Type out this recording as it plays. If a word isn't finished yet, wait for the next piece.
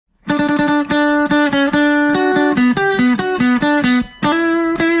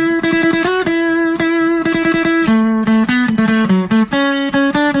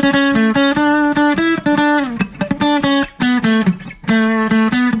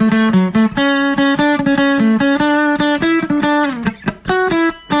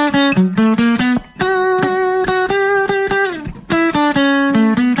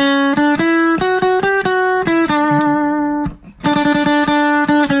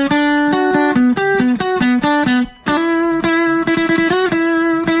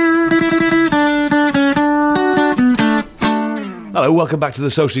Hello, welcome back to the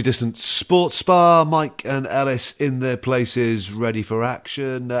Socially Distant Sports Spa. Mike and Elis in their places, ready for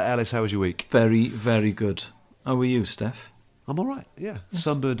action. Elis, how was your week? Very, very good. How are you, Steff? I'm all right, yeah. Yes.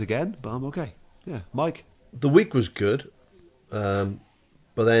 Sunburned again, but I'm okay. Yeah, Mike? The week was good, but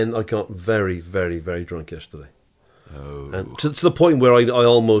then I got very, very, very drunk yesterday. Oh. And to the point where I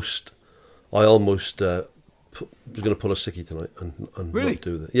almost was going to pull a sickie tonight and really? not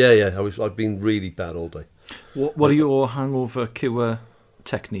do that. Yeah. I've been really bad all day. What are your hangover cure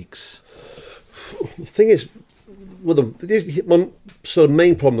techniques? The thing is, my sort of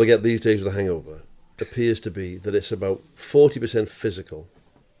main problem I get these days with a hangover appears to be that it's about 40% physical,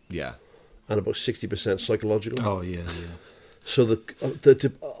 yeah, and about 60% psychological. Oh yeah. So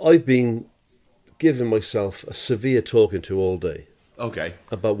I've been giving myself a severe talking to all day. Okay.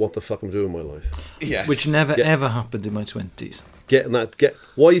 About what the fuck I'm doing in my life. Yes. Which never ever happened in my 20s.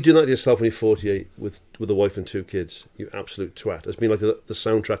 Why are you doing that to yourself when you're 48 with a wife and 2 kids? You absolute twat. It's been like the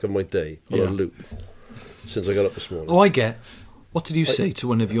soundtrack of my day on a loop since I got up this morning. Oh, I get. What did you say to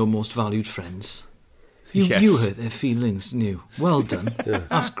one of your most valued friends? You hurt their feelings, didn't you? Well done. Yeah.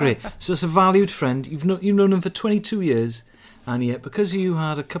 That's great. So it's a valued friend. You've known him for 22 years, and yet because you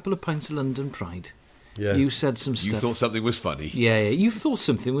had a couple of pints of London Pride, you said some stuff. You thought something was funny. Yeah. You thought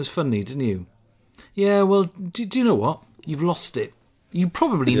something was funny, didn't you? Yeah, well, do you know what? You've lost it. You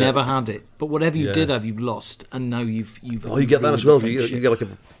probably never had it, but whatever you did have, you've lost, and now you've. Oh, you get that as well. You get like a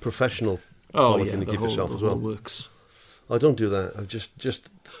professional. Oh yeah, you give yourself as well. Works. I don't do that. I just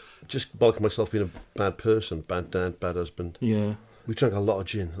bollock myself being a bad person, bad dad, bad husband. Yeah. We drank a lot of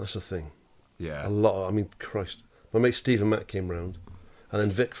gin. That's the thing. Yeah. A lot. I mean, Christ. My mate Steve and Matt came round, and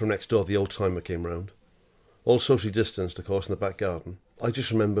then Vic from next door, the old timer, came round. All socially distanced, of course, in the back garden. I just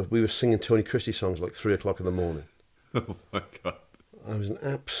remember we were singing Tony Christie songs like 3 o'clock in the morning. Oh my God. I was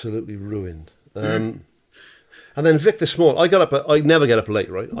absolutely ruined. And then Vic this morning, I never get up late,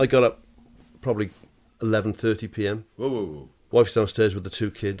 right? I got up probably 11:30 p.m. Whoa. Wife's downstairs with the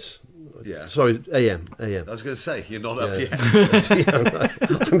 2 kids. Yeah. Sorry, a.m. I was going to say, you're not up yet.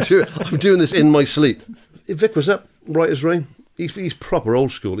 I'm doing this in my sleep. Vic was up, right as rain. He's proper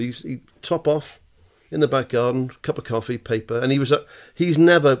old school. He's top off in the back garden, cup of coffee, paper, and he's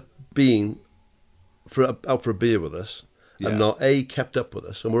never been out for a beer with us, and not A, kept up with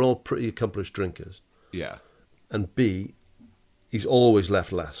us, and we're all pretty accomplished drinkers. Yeah. And B, he's always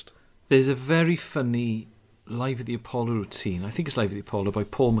left last. There's a very funny Live at the Apollo routine. I think it's Live at the Apollo by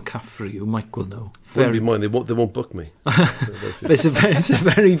Paul McCaffrey, who Mike will know. Wouldn't be mine. They won't book me. It's a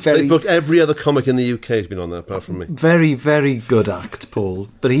very They've booked every other comic in the UK has been on there apart from me. Very, very good act, Paul.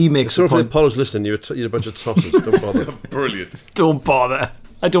 But he makes a point. If the Apollo's listening, you're a bunch of tossers. Don't bother. Brilliant. Don't bother.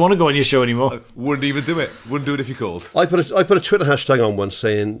 I don't want to go on your show anymore. I wouldn't even do it. Wouldn't do it if you called. I put a Twitter hashtag on once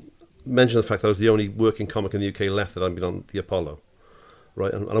mentioning the fact that I was the only working comic in the UK left that hadn't been on the Apollo.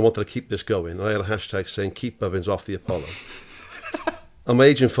 Right, and I wanted to keep this going. And I had a hashtag saying, keep Bubbins off the Apollo. And my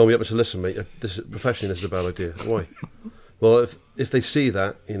agent phoned me up and said, listen, mate, professionally, this is a bad idea. Why? Well, if they see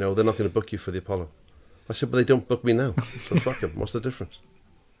that, they're not going to book you for the Apollo. I said, but they don't book me now. So fuck them. What's the difference?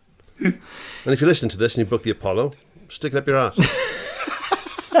 And if you're listening to this and you book the Apollo, stick it up your ass.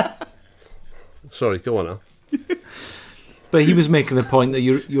 Sorry, go on now. But he was making the point that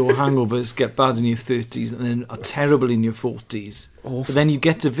your hangovers get bad in your 30s and then are terrible in your 40s. Awful. But then you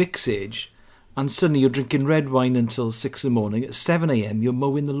get to Vic's age and suddenly you're drinking red wine until 6 in the morning. At 7 a.m. you're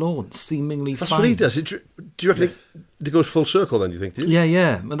mowing the lawn, seemingly fine. That's what he does. Do you reckon it goes full circle then, do you think? Do you?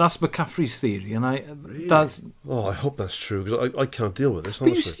 Yeah. But that's McCaffrey's theory. And that's. Oh, I hope that's true because I can't deal with this,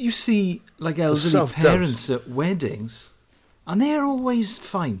 honestly. But you see like elderly parents at weddings and they're always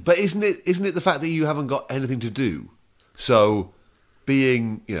fine. But isn't it the fact that you haven't got anything to do? So,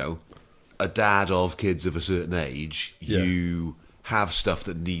 being, a dad of kids of a certain age, you have stuff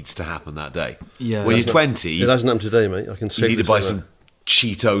that needs to happen that day. Yeah. When you're 20... It hasn't happened today, mate. I can say you need to buy some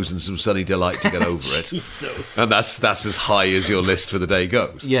Cheetos and some Sunny Delight to get over it. Cheetos. And that's as high as your list for the day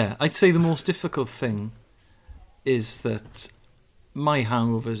goes. Yeah, I'd say the most difficult thing is that my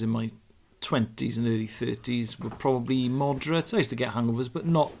hangovers in my 20s and early 30s were probably moderate. I used to get hangovers, but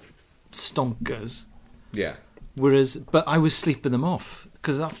not stonkers. Yeah. But I was sleeping them off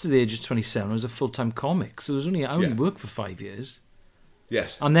because after the age of 27, I was a full-time comic. So I only worked for 5 years.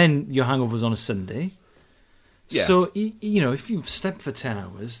 Yes. And then your hangover was on a Sunday. Yeah. So if you've slept for 10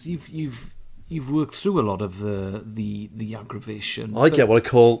 hours, you've worked through a lot of the aggravation. I get what I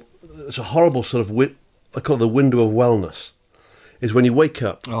call it's a horrible sort of I call it the window of wellness. Is when you wake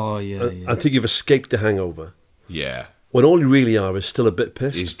up. Oh yeah. I think you've escaped the hangover. Yeah. When all you really are is still a bit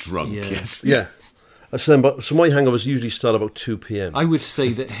pissed. Is drunk. Yeah. Yes. Yeah. So my hangovers usually start about 2 p.m. I would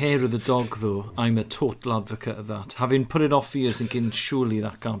say that hair of the dog, though, I'm a total advocate of that. Having put it off for years, thinking surely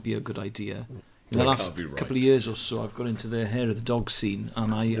that can't be a good idea. In the last couple of years or so, I've got into the hair of the dog scene,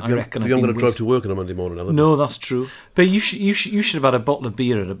 and I reckon you're going to drive to work on a Monday morning. No, that's true. But you should have had a bottle of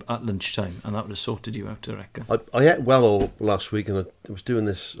beer at lunchtime, and that would have sorted you out, I reckon. I ate well all last week, and I was doing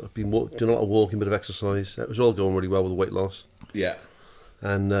this. I've been doing a lot of walking, a bit of exercise. It was all going really well with the weight loss. Yeah.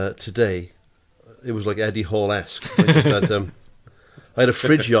 And today, it was like Eddie Hall-esque. I had a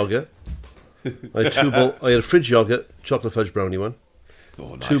fridge yogurt. I had a fridge yogurt, chocolate fudge brownie one.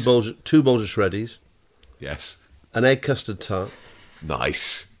 Oh, nice. Two bowls of shreddies. Yes. An egg custard tart.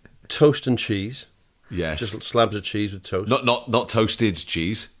 Nice. Toast and cheese. Yes. Just slabs of cheese with toast. Not toasted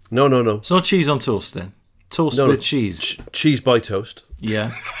cheese. No. It's not cheese on toast then. Toast with cheese. Cheese by toast.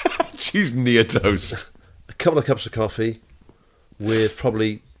 Yeah. Cheese near toast. A couple of cups of coffee with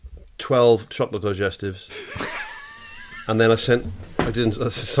probably 12 chocolate digestives. And then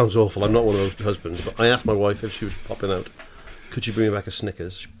that sounds awful, I'm not one of those husbands, but I asked my wife if she was popping out, could she bring me back a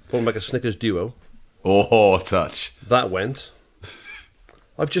Snickers? She brought me back a Snickers Duo. Oh, touch. That went.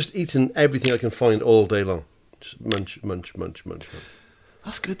 I've just eaten everything I can find all day long. Just munch.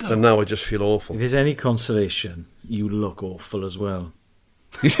 That's good, though. And now I just feel awful. If there's any consolation, you look awful as well.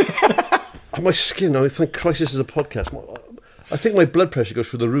 My skin, I thank Christ this is a podcast. I think my blood pressure goes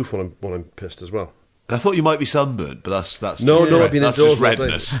through the roof when I'm pissed as well. I thought you might be sunburnt, but that's no. I've been that's indoors just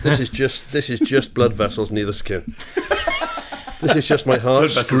redness. This is just blood vessels near the skin. This is just my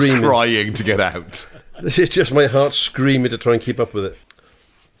heart Blood screaming, crying to get out. This is just my heart screaming to try and keep up with it.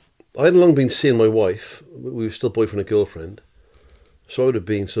 I hadn't long been seeing my wife. We were still boyfriend and girlfriend, so I would have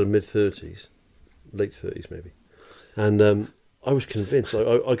been sort of mid-30s, late 30s maybe. And I was convinced.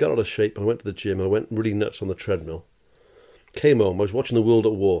 I got out of shape and I went to the gym and I went really nuts on the treadmill. Came home, I was watching The World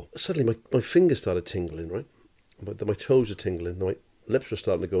at War. Suddenly my fingers started tingling, right? My toes were tingling, my lips were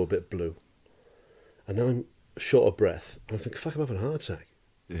starting to go a bit blue. And then I'm short of breath, and I think, fuck, I'm having a heart attack.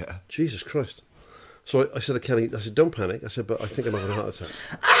 Yeah. Jesus Christ. So I said to Kelly, don't panic. I said, but I think I'm having a heart attack.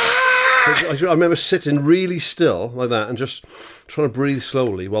 I remember sitting really still like that and just trying to breathe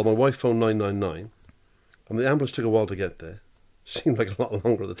slowly while my wife phoned 999, and the ambulance took a while to get there. Seemed like a lot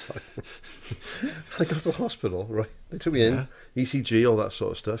longer at the time. I got to the hospital, right? They took me in, ECG, all that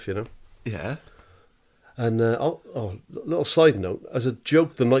sort of stuff, you know. Yeah. And little side note, as a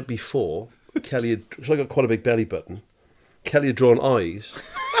joke the night before, so I got quite a big belly button. Kelly had drawn eyes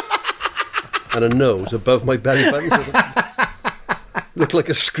and a nose above my belly button. So looked like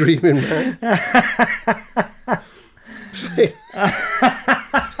a screaming man.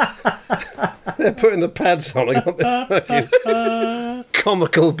 They're putting the pads on. I got the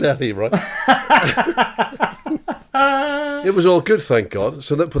comical belly, right? It was all good, thank God.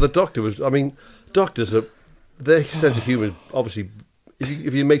 So that for the doctor doctors are, their sense of humour, obviously,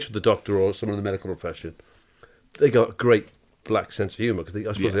 if you mate with the doctor or someone in the medical profession, they got a great black sense of humour because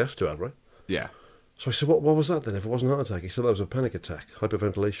I suppose they have to have, right? Yeah. So I said, what was that then? If it wasn't a heart attack, he said that was a panic attack,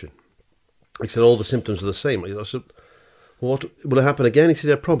 hyperventilation. He said all the symptoms are the same. I said, what will it happen again? He said,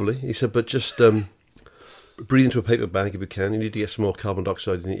 yeah, probably. He said, but just breathe into a paper bag if you can. You need to get some more carbon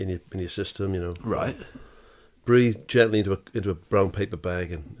dioxide in your system, you know. Right. Breathe gently into a brown paper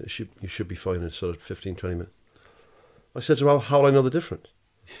bag, and you should be fine in sort of 15, 20 minutes. I said to him, how will I know the difference?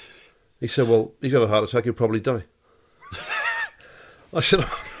 He said, well, if you have a heart attack, you'll probably die. I said,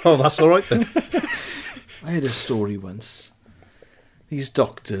 oh, that's all right then. I had a story once. These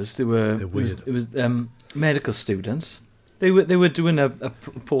doctors, it was medical students. They were doing a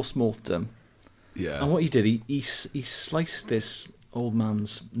post-mortem. Yeah. And what he did, he sliced this old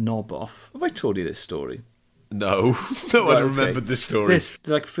man's knob off. Have I told you this story? No, no one remembered this story. This,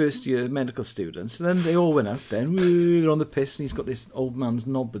 like, first year medical students. And then they all went out then, they're on the piss, and he's got this old man's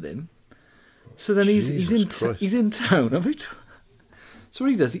knob with him. So then he's in town. Have I So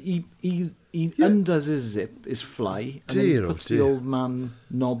what he does, he undoes his zip, his fly, and then he puts the old man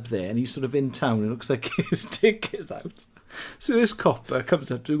knob there, and he's sort of in town. It looks like his dick is out. So this copper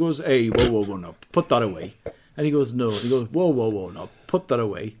comes up to him and goes, hey, whoa, no, put that away. And he goes, no. And he goes, whoa, no, put that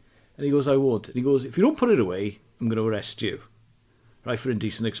away. And he goes, I won't. And he goes, if you don't put it away, I'm going to arrest you, right, for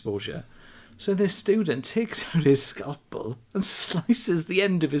indecent exposure. So this student takes out his scalpel and slices the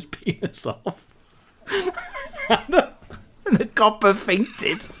end of his penis off. And the copper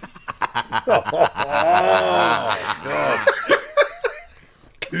fainted. Oh, God.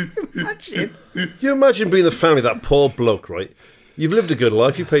 Imagine. You imagine being the family of that poor bloke, right? You've lived a good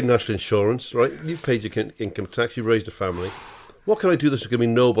life, you've paid national insurance, right? You've paid your income tax, you've raised a family. What can I do that's going to be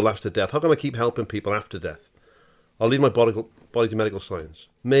noble after death? How can I keep helping people after death? I'll leave my body to medical science.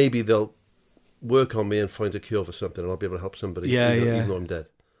 Maybe they'll work on me and find a cure for something, and I'll be able to help somebody, Yeah, even though I'm dead.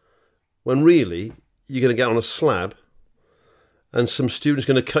 When really, you're going to get on a slab and some student's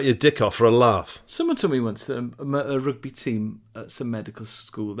going to cut your dick off for a laugh. Someone told me once that a rugby team at some medical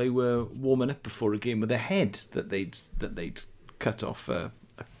school, they were warming up before a game with a head that they'd cut off a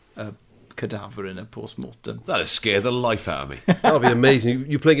cadaver in a post-mortem. That'd scare the life out of me. That'll be amazing.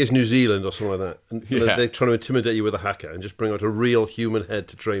 You play against New Zealand or something like that, and Yeah. they're trying to intimidate you with a haka and just bring out a real human head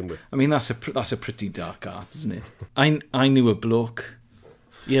to train with. I mean, that's a pretty dark art, isn't it? I knew a bloke.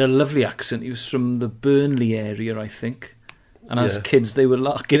 He had a lovely accent. He was from the Burnley area, I think. And as kids, they were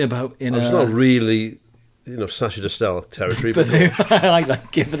larking about in It's not really, Sacha Distel territory, but I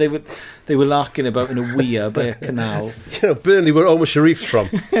like it. But they were larking about in a weir by a canal. Burnley, where Omar Sharif's from.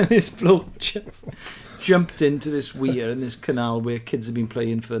 And this bloke jumped into this weir in this canal where kids have been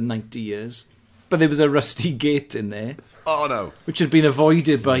playing for 90 years. But there was a rusty gate in there. Oh, no. Which had been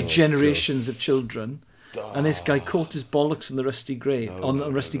avoided by generations of children. And this guy caught his bollocks on the rusty gate. And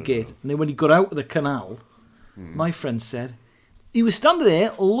then when he got out of the canal, my friend said, he was standing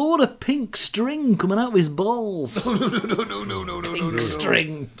there, a load of pink string coming out of his balls. No. Pink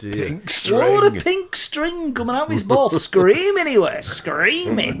string. Pink string. Load of pink string coming out of his balls. Screaming he was,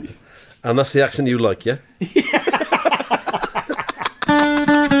 screaming. And that's the accent you like, yeah?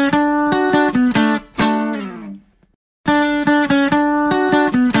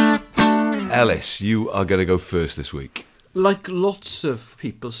 Elis, you are going to go first this week. Like lots of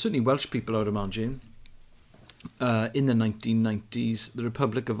people, certainly Welsh people, I would imagine, in the 1990s, the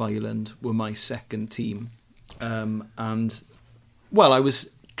Republic of Ireland were my second team. And, well, I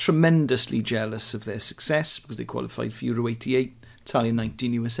was tremendously jealous of their success because they qualified for Euro 88, Italia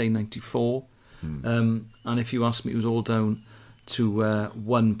 19, USA 94. And if you ask me, it was all down to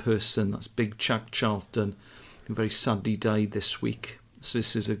one person, that's Big Jack Charlton, who very sadly died this week. So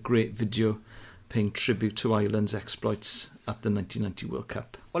this is a great video paying tribute to Ireland's exploits at the 1990 World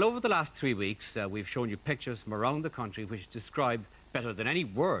Cup. Well, over the last 3 weeks, we've shown you pictures from around the country which describe better than any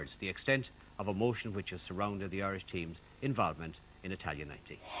words the extent of emotion which has surrounded the Irish team's involvement in Italia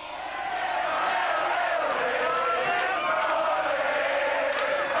 90.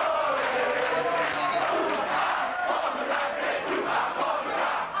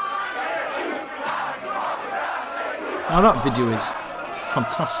 Now that video is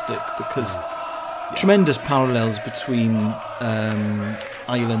fantastic because tremendous parallels between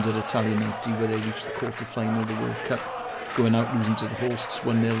Ireland and Italia 90, where they reached the quarter-final of the World Cup, going out losing to the hosts,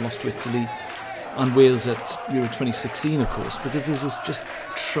 1-0 lost to Italy, and Wales at Euro 2016, of course, because there's this just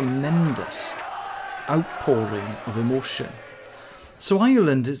tremendous outpouring of emotion. So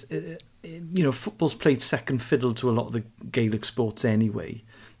Ireland is, football's played second fiddle to a lot of the Gaelic sports anyway.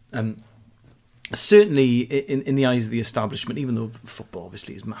 Certainly in the eyes of the establishment, even though football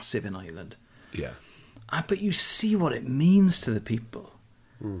obviously is massive in Ireland. Yeah. But you see what it means to the people.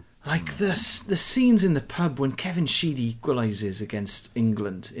 Like the scenes in the pub when Kevin Sheedy equalises against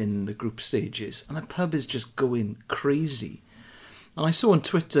England in the group stages, and the pub is just going crazy. And I saw on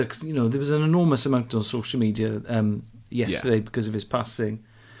Twitter, because there was an enormous amount on social media yesterday because of his passing.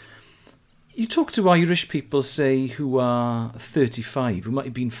 You talk to Irish people, say, who are 35, who might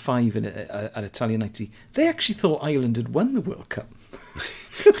have been 5 at Italia 90. They actually thought Ireland had won the World Cup.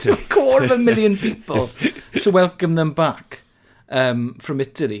 It's 250,000 people to welcome them back from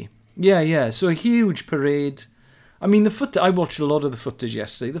Italy. Yeah. So a huge parade. I mean, I watched a lot of the footage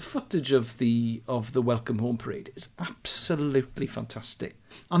yesterday. The footage of the welcome home parade is absolutely fantastic.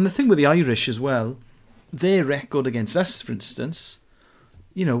 And the thing with the Irish as well, their record against us, for instance,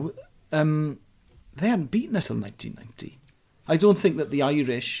 they hadn't beaten us until 1990. I don't think that the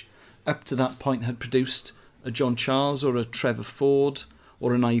Irish, up to that point, had produced a John Charles or a Trevor Ford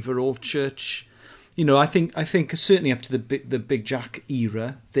or an Ivor Allchurch. I think certainly up to the Big Jack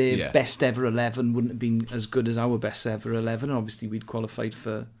era, their best ever 11 wouldn't have been as good as our best ever 11. And obviously, we'd qualified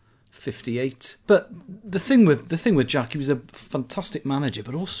for 58. But the thing with Jack, he was a fantastic manager,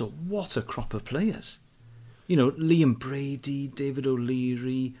 but also what a crop of players. Liam Brady, David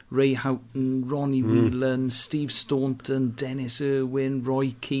O'Leary, Ray Houghton, Ronnie Whelan, Steve Staunton, Dennis Irwin,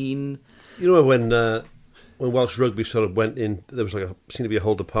 Roy Keane. When Welsh rugby sort of went in, there was seemed to be a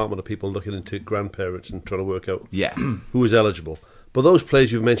whole department of people looking into grandparents and trying to work out who was eligible. But those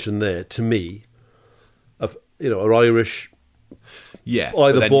players you've mentioned there, to me, are Irish. Yeah,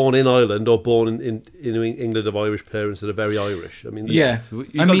 either born in Ireland or born in England of Irish parents that are very Irish. I mean, you've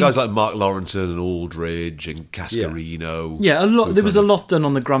got guys like Mark Lawrenson and Aldridge and Cascarino. Yeah, a lot. There was a lot done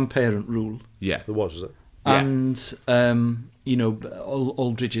on the grandparent rule. Yeah, there was it? And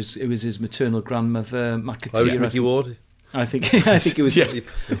Aldridge, it was his maternal grandmother, McAteer. Irish Mickey Ward. I think it was. Yes.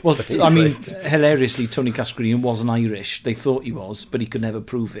 Well, I mean, hilariously, Tony Gascoigne wasn't Irish. They thought he was, but he could never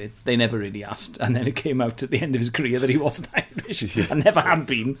prove it. They never really asked, and then it came out at the end of his career that he wasn't Irish and never had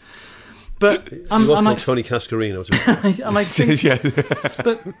been. But He was called Tony Cascarino. and I think,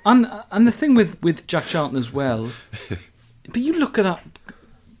 but and the thing with Jack Charlton as well. But you look at that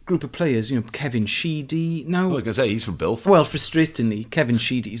group of players, Kevin Sheedy. Now, Well, I was going to say, he's from Bilf. well, frustratingly, Kevin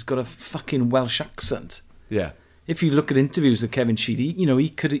Sheedy's got a fucking Welsh accent. Yeah. If you look at interviews with Kevin Sheedy, he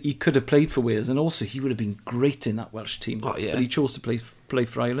could have played for Wales, and also he would have been great in that Welsh team. Oh, yeah. But he chose to play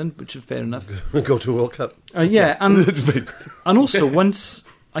for Ireland, which is fair enough. Go to a World Cup. And also once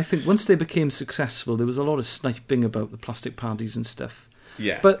they became successful, there was a lot of sniping about the plastic paddies and stuff.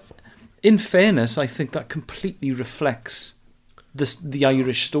 Yeah. But in fairness, I think that completely reflects the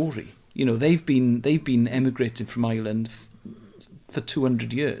Irish story. They've been emigrating from Ireland for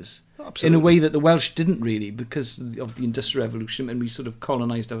 200 years. Absolutely. In a way that the Welsh didn't really, because of the Industrial Revolution, and we sort of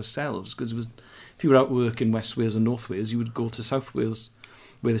colonised ourselves. Because if you were out work in West Wales and North Wales, you would go to South Wales,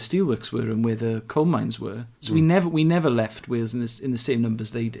 where the steelworks were and where the coal mines were. So we never left Wales in the same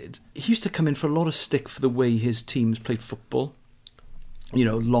numbers they did. He used to come in for a lot of stick for the way his teams played football.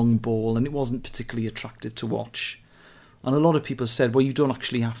 Long ball, and it wasn't particularly attractive to watch. And a lot of people said, well, you don't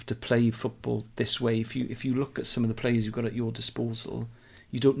actually have to play football this way. If you look at some of the players you've got at your disposal,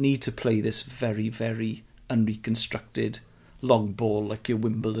 you don't need to play this very, very unreconstructed long ball like your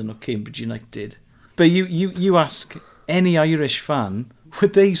Wimbledon or Cambridge United. But you ask any Irish fan,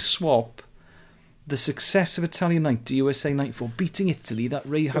 would they swap the success of Italia 90, USA 94, beating Italy, that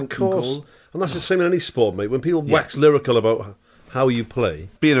Ray Houghton goal? And that's the same in any sport, mate. When people wax lyrical about how you play.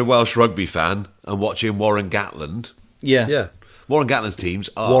 Being a Welsh rugby fan and watching Warren Gatland. Yeah. Warren Gatland's teams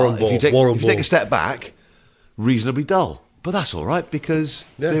are, Warren if you Ball. take a step back, reasonably dull. But that's all right, because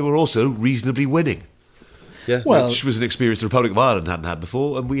they were also reasonably winning. Yeah. Well, which was an experience the Republic of Ireland hadn't had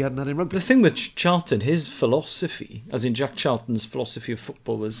before, and we hadn't had in rugby. the thing with Charlton, his philosophy, as in Jack Charlton's philosophy of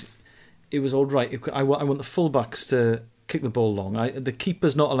football, was it was all right. I want the fullbacks to kick the ball long. The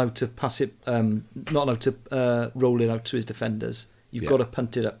keeper's not allowed to pass it, not allowed to roll it out to his defenders. You've got to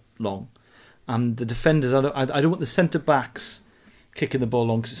punt it up long. And the defenders, I don't want the centre backs kicking the ball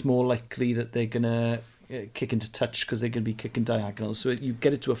long, because it's more likely that they're going to kick into touch, because they're going to be kicking diagonals. So you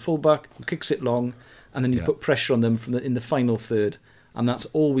get it to a fullback who kicks it long, and then you put pressure on them in the final third, and that's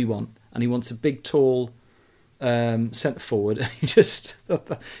all we want. And he wants a big, tall centre forward.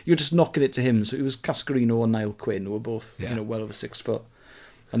 You're just knocking it to him. So it was Cascarino or Niall Quinn, who were both well over 6 foot.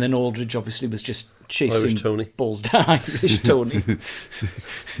 And then Aldridge obviously was just chasing balls down, Irish Tony.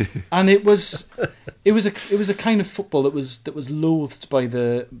 And it was a kind of football that was loathed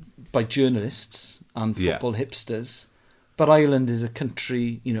by journalists and football hipsters. But Ireland is a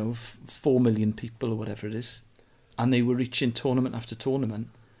country, 4 million people or whatever it is, and they were reaching tournament after tournament.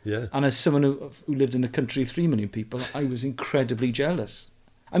 Yeah. And as someone who lived in a country of 3 million people, I was incredibly jealous.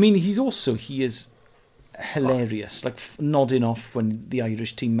 I mean, he is hilarious, like nodding off when the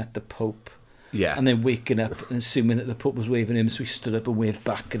Irish team met the Pope. Yeah. And then waking up and assuming that the Pope was waving him, so he stood up and waved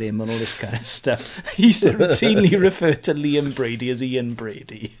back at him and all this kind of stuff. He used to routinely refer to Liam Brady as Ian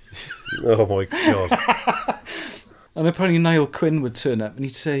Brady. Oh my God. And apparently Niall Quinn would turn up and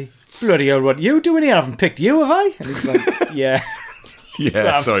he'd say, bloody hell, what are you doing here? I haven't picked you, have I? And he'd be like, yeah.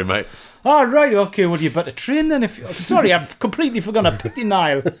 Yeah, sorry, mate. Oh, right, okay, well, you better train then. Sorry, I've completely forgotten to pick you,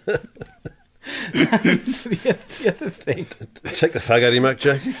 Niall. the other thing. Take the fag out of you, Mac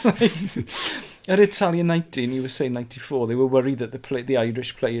J. At Italia 19, you were saying 94, they were worried that the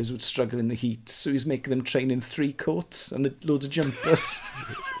Irish players would struggle in the heat, so he was making them train in 3 coats and loads of jumpers.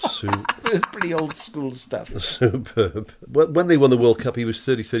 So it was pretty old school stuff. Superb. When they won the World Cup, he was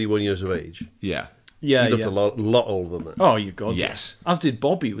 31 years of age. Yeah. Yeah, he looked a lot older than that. Oh, you God. Yes. As did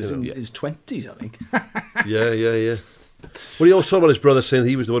Bobby, who was in his 20s, I think. Yeah. Well, he also talked about his brother saying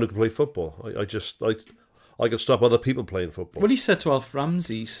he was the one who could play football. I could stop other people playing football. Well, he said to Alf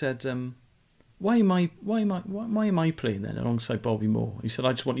Ramsey, he said, why am I playing then alongside Bobby Moore? He said,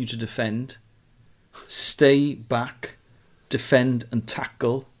 I just want you to defend, stay back, defend and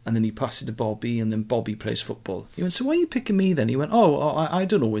tackle, and then he passed it to Bobby, and then Bobby plays football. He went, so why are you picking me then? He went, I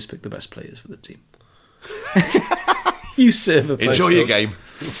don't always pick the best players for the team. You serve a place. Enjoy your game.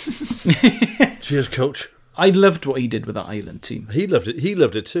 Cheers, coach. I loved what he did with that Ireland team. He loved it. He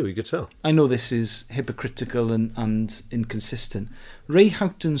loved it too. You could tell. I know this is hypocritical and inconsistent. Ray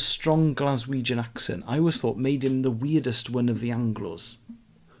Houghton's strong Glaswegian accent, I always thought, made him the weirdest one of the Anglos.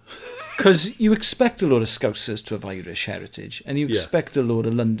 Because you expect a lot of Scousers to have Irish heritage, and you expect a lot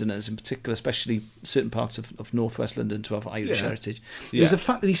of Londoners in particular, especially certain parts of northwest London, to have Irish heritage. It was the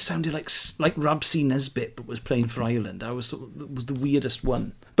fact that he sounded like Rabsy Nesbitt but was playing for Ireland. Was the weirdest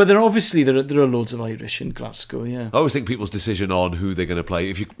one. But there are loads of Irish in Glasgow, yeah. I always think people's decision on who they're going to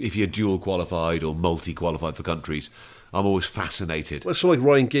play, if you're dual qualified or multi-qualified for countries, I'm always fascinated. Well, so like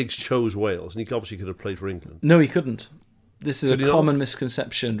Ryan Giggs chose Wales, and he obviously could have played for England. No, he couldn't. This is a common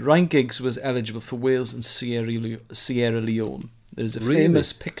misconception. Ryan Giggs was eligible for Wales and Sierra Leone. There's a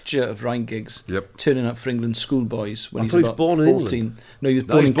famous picture of Ryan Giggs turning up for England schoolboys when he was about 14. No, he was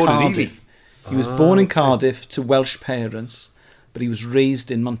born in Cardiff. He was born in Cardiff to Welsh parents, but he was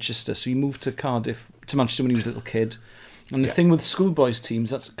raised in Manchester. So he moved to Manchester when he was a little kid. And the thing with schoolboys teams,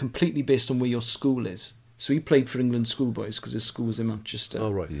 that's completely based on where your school is. So he played for England schoolboys because his school was in Manchester.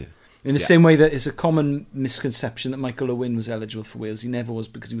 Oh, right, yeah. In the same way that it's a common misconception that Michael Owen was eligible for Wales. He never was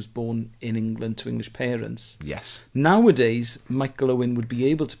because he was born in England to English parents. Yes. Nowadays, Michael Owen would be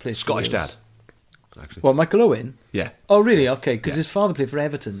able to play for Scottish Wales. dad, actually. What, Michael Owen? Yeah. Oh, really? Okay, because his father played for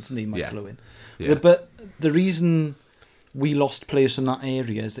Everton, didn't he, Michael Owen? Yeah. But the reason we lost players from that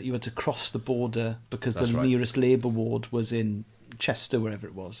area is that you had to cross the border because nearest Labour ward was in Chester, wherever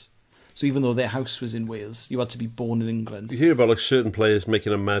it was. So even though their house was in Wales, you had to be born in England. You hear about like certain players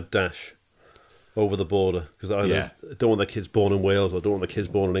making a mad dash over the border because they either don't want their kids born in Wales or don't want their kids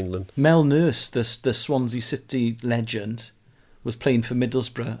born in England. Mel Nurse, the Swansea City legend, was playing for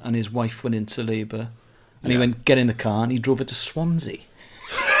Middlesbrough and his wife went into labour and he went, get in the car, and he drove it to Swansea.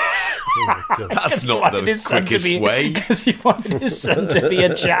 Oh, that's not the quickest way. Because he wanted his son to be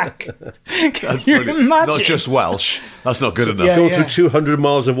a Jack. Can you imagine? Not just Welsh. That's not good enough. Going through 200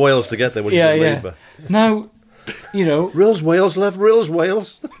 miles of Wales to get there, which is labour. Now, you know... Rills Wales, love Rills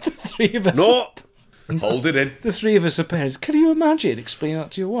Wales. The three of us... Not! Hold it in. The three of us are parents. Can you imagine explaining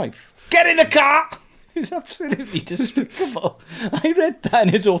that to your wife? Get in the car! It's absolutely despicable. I read that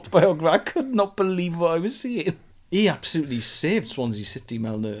in his autobiography. I could not believe what I was seeing. He absolutely saved Swansea City,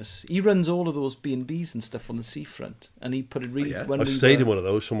 Mel Nurse. He runs all of those B&Bs and stuff on the seafront, and he put it really... I stayed in one of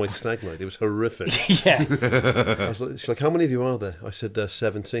those for my stag night. It was horrific. Yeah. She's like, how many of you are there? I said,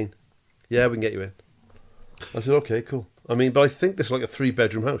 17. Yeah, we can get you in. I said, okay, cool. I mean, but I think this is like a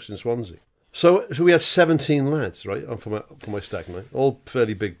 3-bedroom house in Swansea. So we had 17 lads, right, for my stag night, all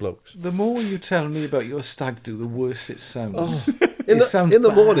fairly big blokes. The more you tell me about your stag do, the worse it sounds. In the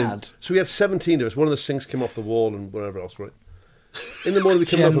bad. morning, so we had 17 of us. One of the sinks came off the wall and whatever else, right? In the morning we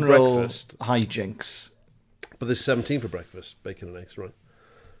came out for breakfast. Hijinks. But there's 17 for breakfast, bacon and eggs, right?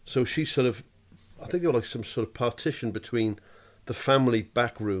 So she sort of, I think there was like some sort of partition between the family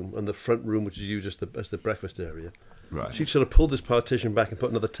back room and the front room, which is used as the breakfast area. Right. She sort of pulled this partition back and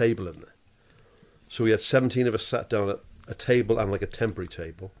put another table in there. So we had 17 of us sat down at a table and like a temporary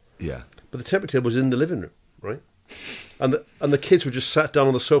table. Yeah. But the temporary table was in the living room, right? And the kids were just sat down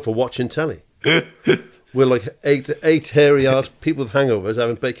on the sofa watching telly. We're like eight hairy-ass people with hangovers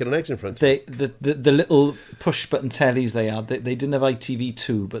having bacon and eggs in front of them. The little push-button tellies they had, they didn't have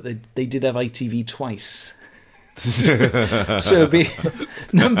ITV2, but they did have ITV twice. So it'd be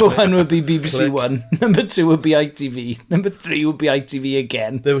number 1 would be BBC One, number 2 would be ITV, number 3 would be ITV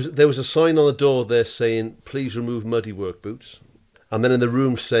again. There was a sign on the door there saying, please remove muddy work boots. And then in the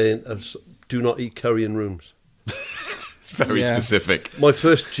room saying, do not eat curry in rooms. It's very specific. My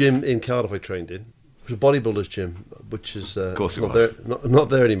first gym in Cardiff I trained in was a bodybuilder's gym, which is of course it was. Not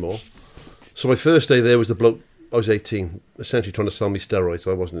there anymore. So my first day there was the bloke, I was 18, essentially trying to sell me steroids,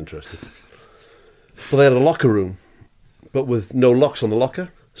 so I wasn't interested. But they had a locker room, but with no locks on the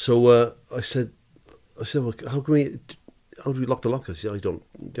locker. So I said, well, how do we lock the lockers? Yeah, you haven't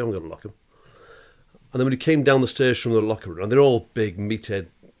got to lock them. And then when he came down the stairs from the locker room, and they're all big meathead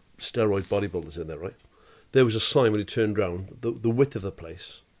steroid bodybuilders in there, right? There was a sign when he turned round, the width of the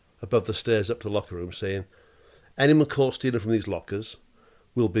place, above the stairs up to the locker room, saying, anyone caught stealing from these lockers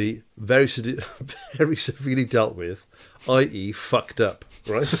will be very severely dealt with, i.e. fucked up,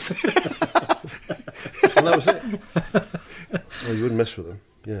 right? And that was it. Oh, you wouldn't mess with them,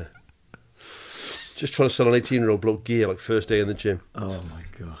 yeah. Just trying to sell an 18-year-old bloke gear like first day in the gym. Oh my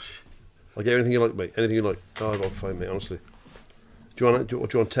gosh. I'll get anything you like, mate. Anything you like. Oh, I'm fine, mate, honestly. Do you want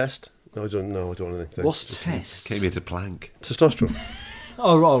a test? No, I don't want anything. Thanks. What's test? Came here to plank. Testosterone.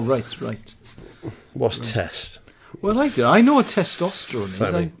 Oh, right. What's test? Well, I do. I know what testosterone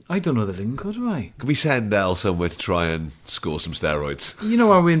is. I don't know the lingo, do I? Can we send Elle somewhere to try and score some steroids? You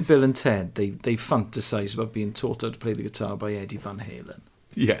know how in Bill and Ted, they fantasise about being taught how to play the guitar by Eddie Van Halen?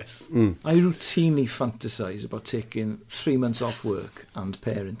 Yes. Mm. I routinely fantasise about taking 3 months off work and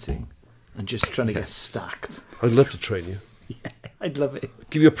parenting and just trying to get stacked. I'd love to train you. Yeah. I'd love it.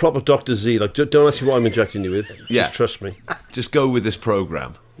 Give you a proper Dr. Z. Like, don't ask me what I'm injecting you with. Yeah. Just trust me. Just go with this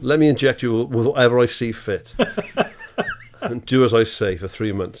program. Let me inject you with whatever I see fit. And do as I say for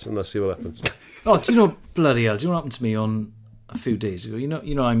 3 months, and let's see what happens. Oh, do you know, bloody hell, do you know what happened to me on a few days ago? You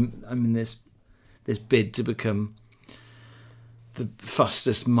know, I'm in this bid to become the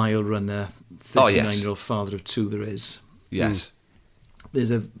fastest mile runner, 39-year-old father of 2 there is. Yes.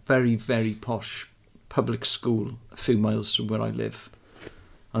 There's a very, very posh public school a few miles from where I live.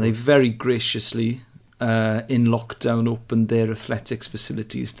 And they very graciously, in lockdown, opened their athletics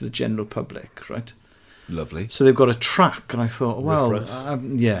facilities to the general public, right? Lovely. So they've got a track, and I thought, well,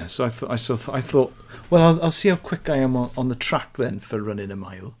 yeah. So I thought, well, I'll see how quick I am on the track then for running a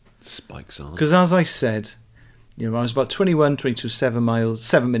mile. Spikes on. Because as I said, you know, I was about 21, 22, 7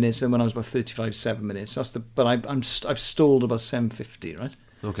 minutes, and when I was about 35, 7 minutes. But I've stalled about 7:50, right?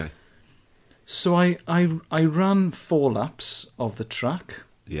 Okay. So I ran 4 laps of the track,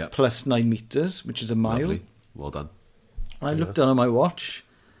 plus 9 metres, which is a mile. Lovely. Well done. I looked down at my watch.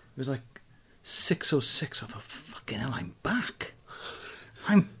 It was like 6:06. I thought, fucking hell, I'm back.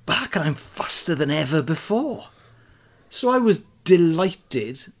 I'm back and I'm faster than ever before. So I was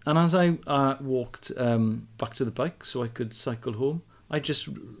delighted. And as I walked back to the bike so I could cycle home, I just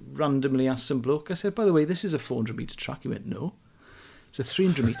randomly asked some bloke, I said, by the way, this is a 400-metre track. He went, no. It's a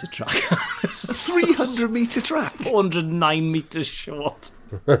 300-metre track. A 300-metre track? 409 metres short.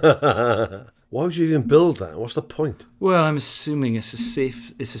 Why would you even build that? What's the point? Well, I'm assuming it's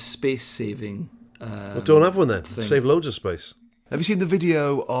a space-saving Well, don't have one then. thing. Save loads of space. Have you seen the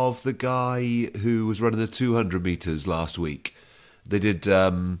video of the guy who was running the 200 metres last week? They did,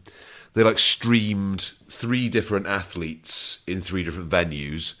 they like streamed 3 different athletes in 3 different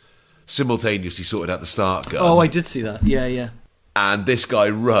venues, simultaneously sorted out the start gun. Oh, I did see that. Yeah. And this guy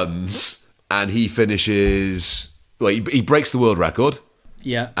runs and he finishes, well, he breaks the world record.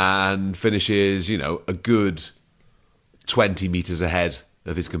 Yeah. And finishes, you know, a good 20 metres ahead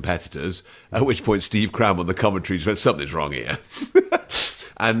of his competitors, at which point Steve Cram on the commentary went, something's wrong here.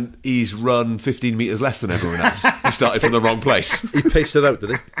 And he's run 15 metres less than everyone else. He started from the wrong place. He paced it out,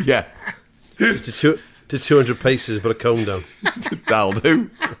 did he? Yeah. Did 200 paces, but a cone down. That'll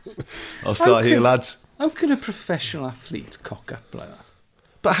do. I'll start here, lads. How can a professional athlete cock up like that?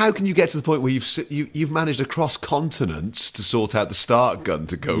 But how can you get to the point where you've managed across continents to sort out the start gun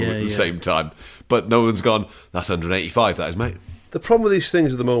to go at the same time, but no one's gone, that's 185, that is, mate. The problem with these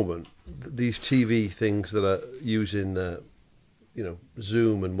things at the moment, these TV things that are using,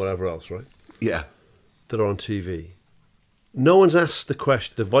 Zoom and whatever else, right? Yeah. That are on TV. No one's asked the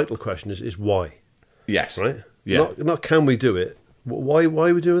question. The vital question is why. Yes. Right? Yeah. Not can we do it. Why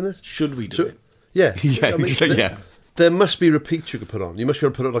are we doing this? Should we do it? Yeah. Yeah. I mean, Yeah. There must be repeats you could put on. You must be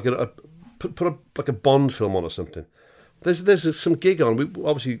able to put a Bond film on or something. There's some gig on. We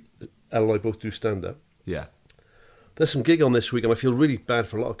obviously, Elle and I both do stand up. Yeah. There's some gig on this week, and I feel really bad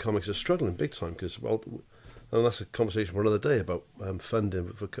for a lot of comics that are struggling big time because, well, and that's a conversation for another day about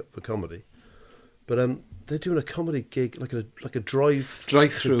funding for comedy. But they're doing a comedy gig like a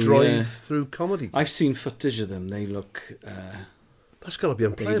drive-through comedy gig. I've seen footage of them. They look. That's got to be They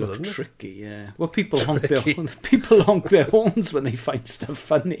unplayable, look isn't it? tricky, yeah. Well, people honk their horns when they find stuff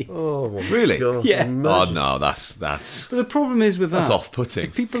funny. Oh, my Really? God. Yeah. Imagine. Oh no, that's But the problem is with that, that's off-putting.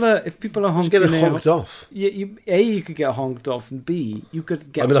 If people are honking, Just get it honked off. You could get honked off, and B, you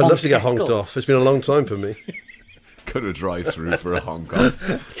could get. I mean, I'd love to get heckled. honked off. It's been a long time for me. Go to a drive-through for a honk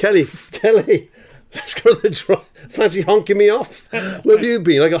off. Kelly, let's go to the drive. Fancy honking me off? Where have you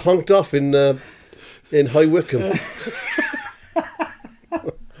been? I got honked off in High Wycombe.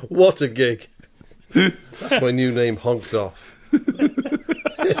 What a gig. That's my new name, Honked Off.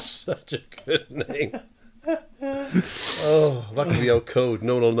 It's such a good name. Oh, that could be our code.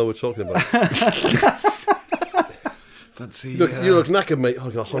 No one will know what we're talking about. Fancy. Look, you look knackered, mate. I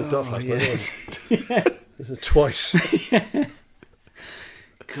got honked off last night. Twice.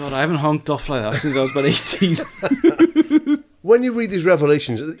 God, I haven't honked off like that since I was about 18. When you read these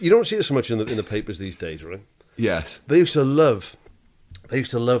revelations, you don't see it so much in the papers these days, right? Yes. They used to love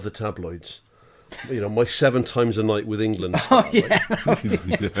the tabloids. You know, my 7 times a night with England style. Oh, yeah.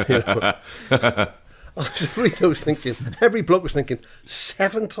 I was reading those thinking, every bloke was thinking,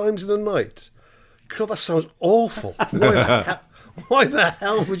 7 times in a night? God, that sounds awful. Why the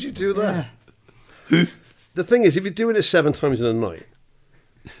hell would you do that? Yeah. The thing is, if you're doing it 7 times in a night,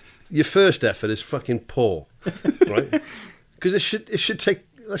 your first effort is fucking poor, right? Because that should take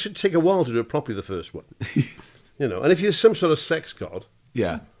a while to do it properly, the first one. You know, and if you're some sort of sex god,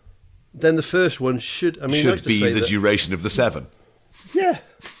 Yeah. then the first one should. I mean, Should be the duration of the 7. Yeah,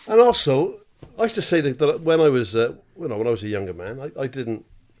 and also, I used to say that when I was, when I was a younger man, I didn't,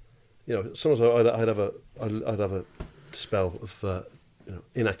 sometimes I'd have a spell of,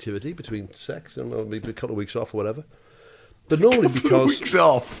 inactivity between sex, and maybe a couple of weeks off or whatever. But normally because weeks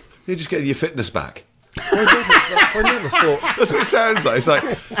off, you're just getting your fitness back. I never thought. That's what it sounds like. It's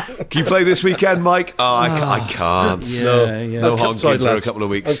like, can you play this weekend, Mike? Oh, I can't. Yeah, no honking for a couple of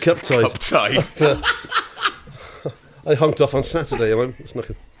weeks. I'm cup tight. I honked off on Saturday, and I'm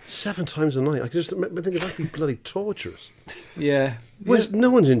knocking 7 times a night. I just think it might be bloody torturous. Yeah. No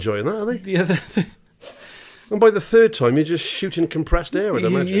one's enjoying that, are they? The other thing. And by the third time, you're just shooting compressed air, I'd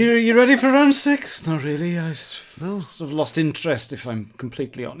imagine. You ready for round 6? Not really. I've sort of lost interest, if I'm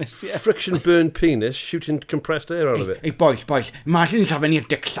completely honest. Yeah. Friction burned penis, shooting compressed air out of it. Hey, boys, imagine having your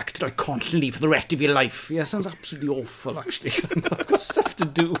dick sucked like constantly for the rest of your life. Yeah, sounds absolutely awful, actually. I've got stuff to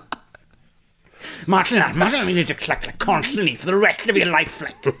do. Imagine having your dick sucked like constantly for the rest of your life,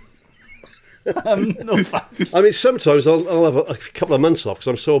 like. No thanks. I mean, sometimes I'll have a couple of months off because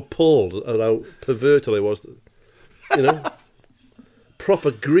I'm so appalled at how perverted I was.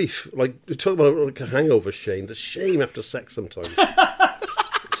 Proper grief. Like, you talk about like a hangover shame. The shame after sex sometimes.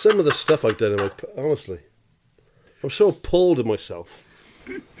 Some of the stuff I've done, honestly. I'm so appalled at myself.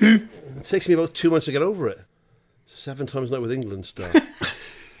 It takes me about 2 months to get over it. 7 times a night with England star.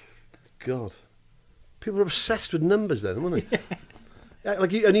 God. People were obsessed with numbers then, weren't they? Yeah,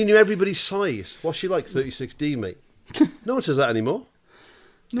 and you knew everybody's size. What's she like? 36D, mate. No one says that anymore.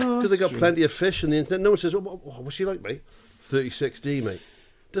 No, because they got plenty of fish on the internet. No one says, what's she like, mate? 36D, mate.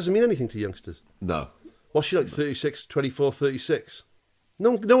 Doesn't mean anything to youngsters. No. What's she like? 36, 24, 36.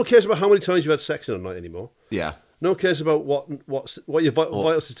 No one cares about how many times you've had sex in a night anymore. Yeah. No one cares about what your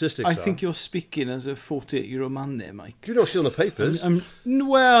vital statistics are. I think you're speaking as a 48-year-old man there, Mike. You know shit on the papers.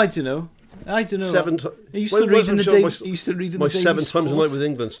 Well, I don't know. 7 times. Are you still reading the day? Are you still reading my the Daily 7 Sport? times a night with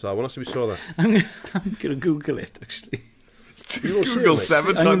England star. When last we saw that? I'm going to Google it, actually. Google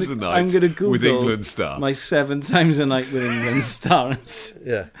 7 times a night I'm gonna Google with England star. My 7 times a night with England star.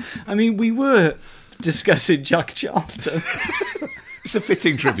 Yeah. I mean, we were discussing Jack Charlton. It's a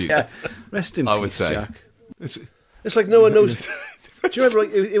fitting tribute. Yeah. Rest in peace, I would say. Jack. It's like no one knows. Do you remember?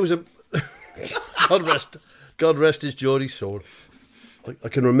 Like, it was a. God rest his Geordie's soul. I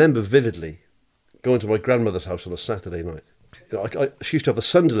can remember vividly going to my grandmother's house on a Saturday night. She used to have the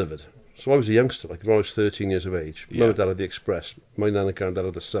Sun delivered. So I was a youngster, like when I was 13 years of age. Yeah. Mum and Dad had the Express. My nan and granddad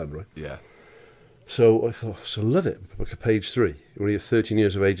had the Sun, right? Yeah. So I thought, love it. Like page 3. When you're 13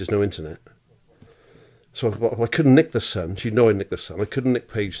 years of age, there's no internet. So I couldn't nick the Sun. She'd know I'd nick the Sun. I couldn't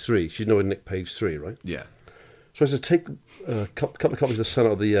nick page 3. She'd know I'd nick page 3, right? Yeah. So I had to take a couple of copies of the Sun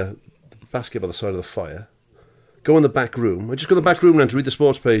out of the basket by the side of the fire, go in the back room. I just go to the back room now to read the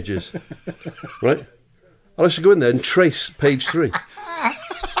sports pages, right? And I used to go in there and trace page 3.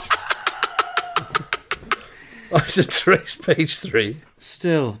 I used to trace page 3.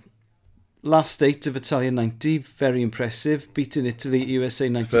 Still, last state of Italia 90, very impressive. Beating Italy, USA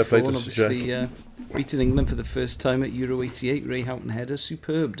 94, and obviously beating England for the first time at Euro 88. Ray Houghton header,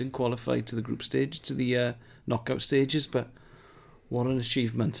 superb. Didn't qualify to the group stage, to the knockout stages, but what an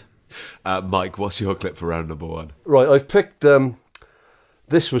achievement. Mike, what's your clip for round number 1? Right, I've picked...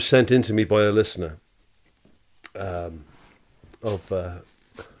 this was sent in to me by a listener of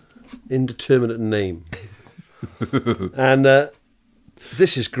indeterminate name. And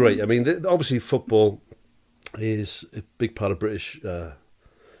this is great. I mean, obviously football is a big part of British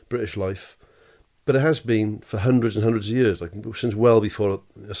life, but it has been for hundreds and hundreds of years, like since well before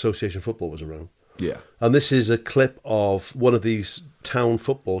association football was around. Yeah. And this is a clip of one of these town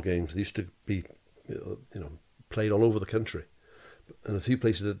football games that used to be, played all over the country, and a few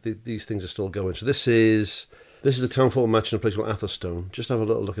places that these things are still going. So this is a town football match in a place called Atherstone. Just have a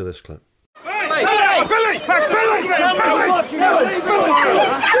little look at this clip. Billy!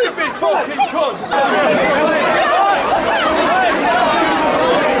 Stupid fucking cunt!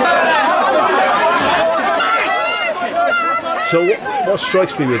 So what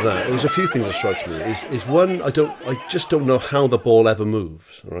strikes me with that? There's a few things that strikes me. Is one, I just don't know how the ball ever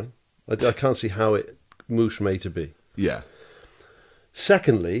moves. All right, I can't see how it moves from A to B. Yeah.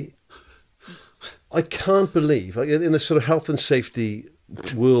 Secondly, I can't believe, like, in the sort of health and safety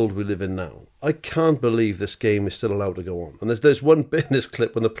world we live in now, I can't believe this game is still allowed to go on. And there's one bit in this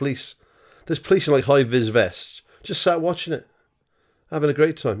clip when there's police in like high-vis vests, just sat watching it, having a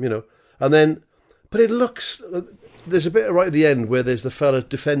great time, And then, but it looks, there's a bit right at the end where there's the fella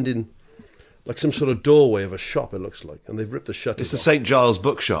defending like some sort of doorway of a shop, it looks like, and they've ripped the shutters It's the off. St. Giles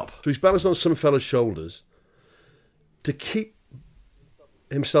bookshop. So he's balanced on some fella's shoulders to keep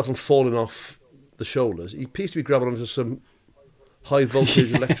himself from falling off the shoulders. He appears to be grabbing onto some high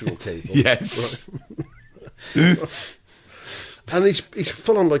voltage electrical cable. Yes. Right? And he's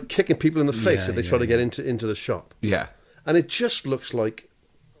full on like kicking people in the face if they try to get into the shop. Yeah. And it just looks like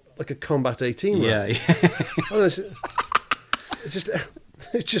a Combat 18 run. Yeah.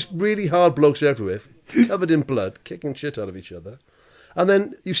 It's just really hard blokes everywhere, covered in blood, kicking shit out of each other. And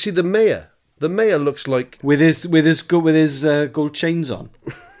then you see the mayor. The mayor looks like with his gold chains on,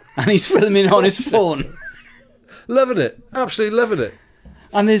 and he's filming on his phone. Loving it, absolutely loving it.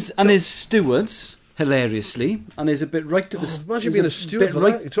 And his stewards, hilariously, and there's a bit right at the. Imagine being a steward for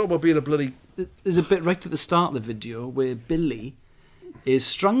that. You talk about being a bloody. There's a bit right at the start of the video where Billy is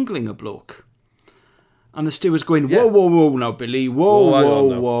strangling a bloke, and the steward's going, "Whoa, whoa, whoa, now Billy!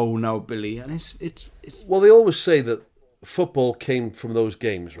 Whoa, now Billy!" And it's. Well, they always say that football came from those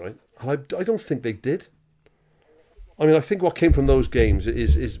games, right? And I don't think they did. I mean, I think what came from those games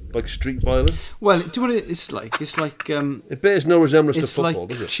is like street violence. Well, do you know what it's like? It's like it bears no resemblance to football, like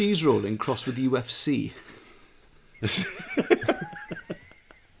does it? Cheese rolling crossed with UFC. That's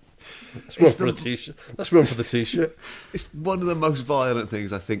run for a t-shirt. That's run for the t-shirt. It's one of the most violent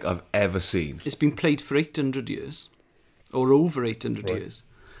things I think I've ever seen. It's been played for 800 years, or over 800 years.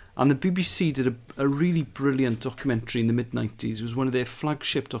 And the BBC did a really brilliant documentary in the mid-90s. It was one of their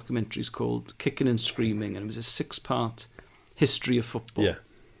flagship documentaries called Kicking and Screaming, and it was a 6-part history of football. Yeah.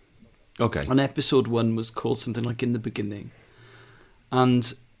 Okay. And episode 1 was called something like In the Beginning.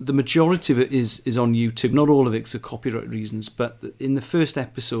 And the majority of it is on YouTube. Not all of it because of copyright reasons, but in the first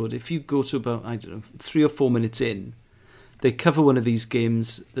episode, if you go to about, 3 or 4 minutes in, they cover one of these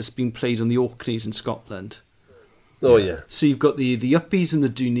games that's been played on the Orkneys in Scotland. Oh, yeah. So you've got the uppies and the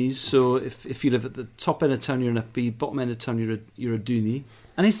doonies. So if you live at the top end of town, you're an uppie. Bottom end of town, you're a doonie.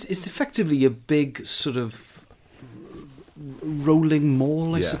 And it's effectively a big sort of rolling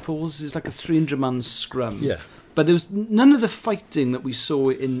mall, I suppose. It's like a 300-man scrum. Yeah. But there was none of the fighting that we saw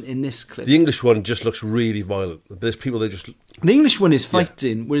in this clip. The English one just looks really violent. There's people that just... The English one is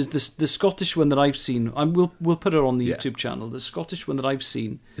fighting, whereas the Scottish one that I've seen, we'll put it on the YouTube channel, the Scottish one that I've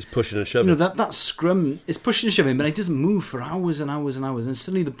seen... is pushing and shoving. You know, that scrum is pushing and shoving, but it doesn't move for hours and hours and hours, and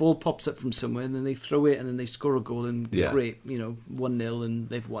suddenly the ball pops up from somewhere, and then they throw it, and then they score a goal, and great, 1-0, and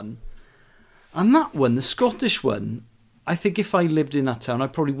they've won. And that one, the Scottish one... I think if I lived in that town, I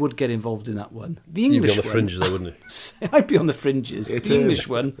probably would get involved in that one. The English one... You'd be on the fringes, though, wouldn't you? I'd be on the fringes. The English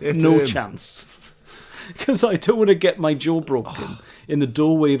one, no chance. Because I don't want to get my jaw broken in the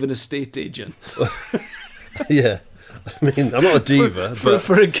doorway of an estate agent. Yeah. I mean, I'm not a diva, but...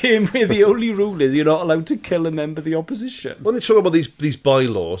 For a game where the only rule is you're not allowed to kill a member of the opposition. When they talk about these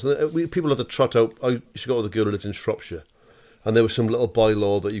bylaws, people have to trot out... I used to go with a girl who lived in Shropshire, and there was some little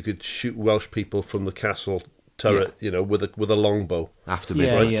bylaw that you could shoot Welsh people from the castle... turret, with a longbow. After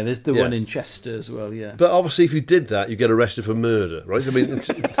midnight. Right? Yeah, there's the one in Chester as well, yeah. But obviously if you did that, you get arrested for murder, right? I mean,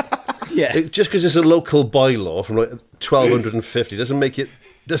 just because it's a local bylaw from like 1250 doesn't make it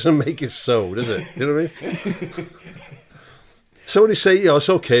so, does it? You know what I mean? So when you say, it's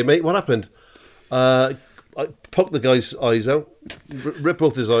okay, mate, what happened? I poked the guy's eyes out, ripped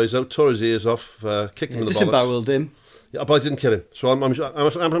both his eyes out, tore his ears off, kicked him in the bollocks. Disemboweled him. Yeah, but I didn't kill him, so I'm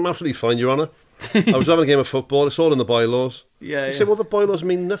absolutely fine, Your Honour. I was having a game of football. It's all in the bylaws. Yeah. You say, well, the bylaws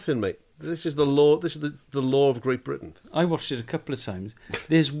mean nothing, mate. This is the law. This is the law of Great Britain. I watched it a couple of times.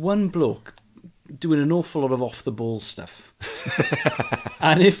 There's one bloke doing an awful lot of off the ball stuff,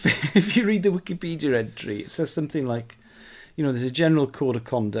 and if you read the Wikipedia entry, it says something like, there's a general code of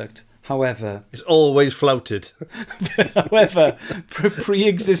conduct. However, it's always flouted. However,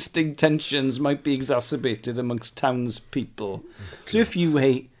 pre-existing tensions might be exacerbated amongst townspeople. So if you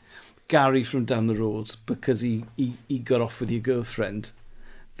hate Gary from down the road because he got off with your girlfriend,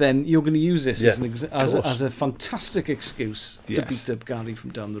 then you're going to use this as a fantastic excuse to beat up Gary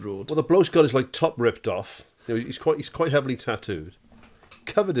from down the road. Well, the bloke's got his top ripped off. He's quite heavily tattooed,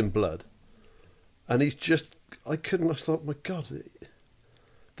 covered in blood, and he's just. I thought, my God,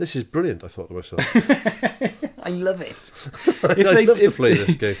 this is brilliant. I thought to myself, I love it. I'd love to play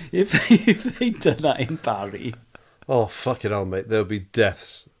this game. If they'd done that in Barry, oh fucking hell, mate, there would be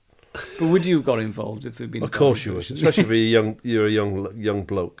deaths. But would you have got involved if there'd been? Of course you would, especially if you're a young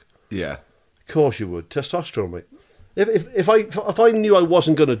bloke. Yeah, of course you would. Testosterone, mate. If I knew I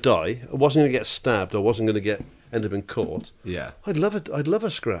wasn't going to die, I wasn't going to get stabbed, I wasn't going to end up in court. Yeah, I'd love it. I'd love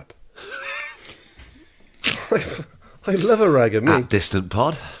a scrap. I'd love a rag of me. At Distant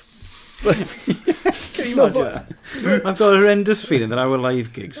Pod. Can you imagine that? I've got a horrendous feeling that our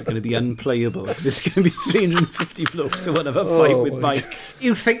live gigs are going to be unplayable because it's going to be 350 blokes who want to have a fight with Mike.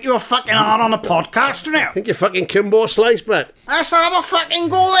 You think you're fucking hard on a podcast now? Think you're fucking Kimbo Slice, Brett? Let's have a fucking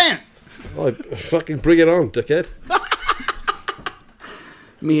go then. Oh, fucking bring it on, dickhead.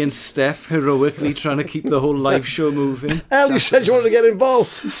 Me and Steff heroically trying to keep the whole live show moving. Hell, you said you wanted to get involved.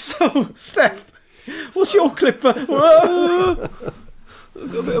 So, Steff, what's your clip for? Whoa!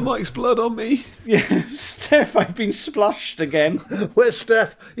 I've got a bit of Mike's blood on me. Yeah, Steff, I've been splashed again. Where's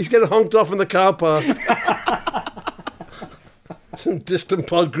Steff? He's getting honked off in the car park. Some distant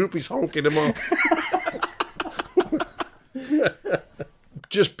pod groupies honking him off.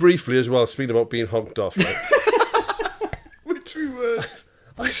 Just briefly as well, speaking about being honked off, right? Which we weren't.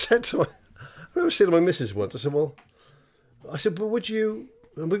 I remember saying to my missus once, but would you,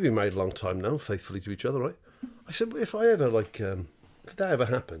 and we've been married a long time now, faithfully to each other, right? I said, if I ever, if that ever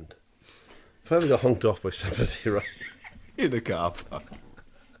happened, if I ever got honked off by somebody, right? In a car park.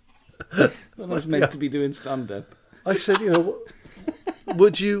 I was meant to be doing stand-up. I said,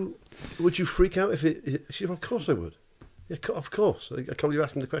 would you freak out if it? She said, of course I would. Yeah, of course. I can't believe you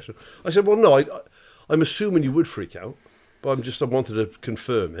asked me the question. I said, well, no, I'm assuming you would freak out, but I wanted to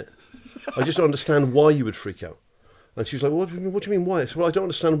confirm it. I just don't understand why you would freak out. And she was like, what do you mean why? I said, well, I don't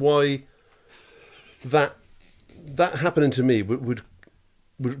understand why that happening to me would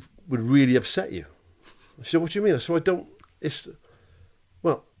really upset you. She said, what do you mean? I said,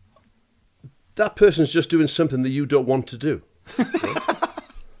 that person's just doing something that you don't want to do. Right?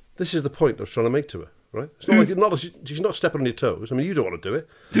 This is the point I was trying to make to her, right? It's not like she's not stepping on your toes. I mean, you don't want to do it.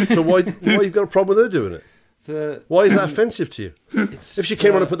 So why you've got a problem with her doing it? Why is that offensive to you? If she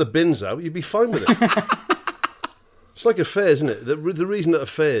came on and put the bins out, you'd be fine with it. It's like affairs, isn't it? The reason that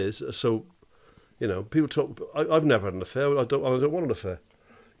affairs are so, people talk. I've never had an affair. I don't want an affair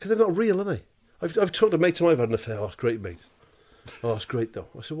because they're not real, are they? I've talked to mates of mine I've had an affair. Oh, it's great, mate. Oh, it's great though.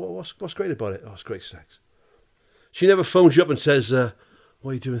 I said, what's great about it? Oh, it's great sex. She never phones you up and says,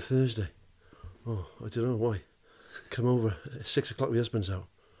 what are you doing Thursday? Oh, I don't know, why? Come over at 6 o'clock, my husband's out.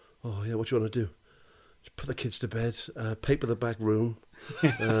 Oh, yeah, what do you want to do? Just put the kids to bed, paper the back room,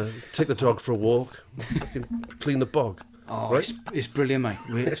 take the dog for a walk, clean the bog. Oh, right? It's brilliant, mate.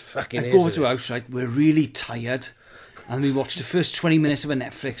 It's fucking go to house, right? We're really tired, and we watch the first 20 minutes of a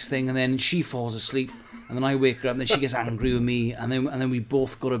Netflix thing, and then she falls asleep, and then I wake her up, and then she gets angry with me, and then we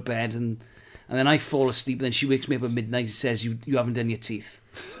both go to bed, and then I fall asleep, and then she wakes me up at midnight and says, you haven't done your teeth.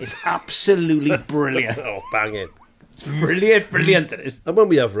 It's absolutely brilliant. Oh, banging. It's brilliant it is. And when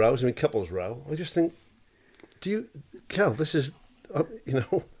we have rows, couples row, I just think, Cal, this is,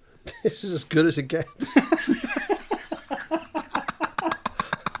 this is as good as it gets.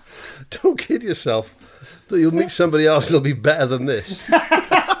 Don't kid yourself that you'll meet somebody else that'll be better than this.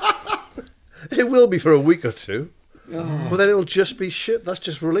 It will be for a week or two. Oh. But then it'll just be shit. That's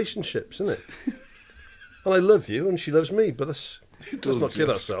just relationships, isn't it? And I love you and she loves me, but let's not kid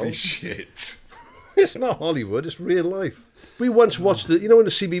ourselves. Be shit. It's not Hollywood, it's real life. We once watched when the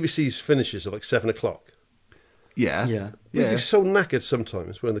CBBC's finishes at 7 o'clock. Yeah. We'd be so knackered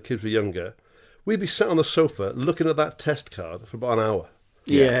sometimes when the kids were younger. We'd be sat on the sofa looking at that test card for about an hour.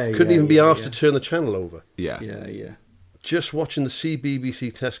 Couldn't even be asked to turn the channel over. Yeah. Just watching the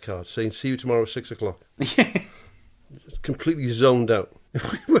CBBC test card saying, see you tomorrow at 6 o'clock. Just completely zoned out.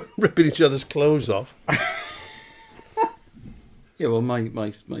 We were ripping each other's clothes off. Yeah, well,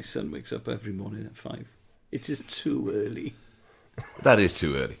 my son wakes up every morning at 5. It is too early. That is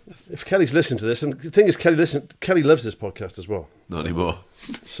too early. If Kelly's listening to this, and the thing is, Kelly loves this podcast as well. Not anymore.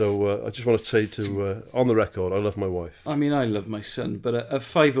 So I just want to say on the record, I love my wife. I mean, I love my son, but at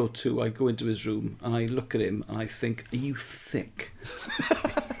 5:02, I go into his room and I look at him and I think, are you thick?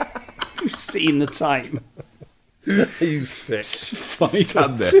 You've seen the time. Are you thick?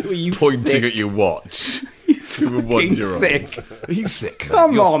 Stand there pointing thick? At your watch. To a 1-year-old. Are you thick?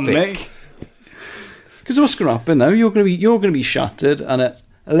 Come on, mate. Because what's going to happen now? You're going to be shattered, and at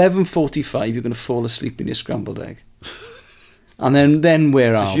 11:45 you're going to fall asleep in your scrambled egg. And then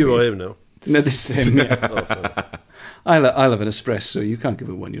where are you? we? I am now. No, this is him. Yeah. I'll have an espresso. You can't give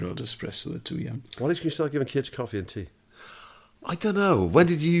a 1-year-old espresso; they're too young. Why did you start giving kids coffee and tea? I don't know. When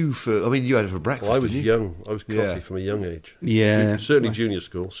did you? You had it for breakfast. Well, I was young. I was coffee from a young age. Yeah, certainly junior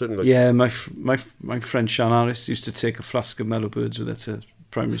school. Certainly. My friend Sean Harris used to take a flask of Mellow Birds with her to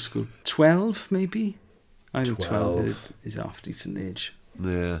primary school. 12, maybe. I think 12 is half decent age.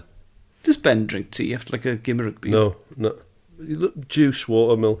 Yeah. Does Ben drink tea after a game of rugby? No. Juice,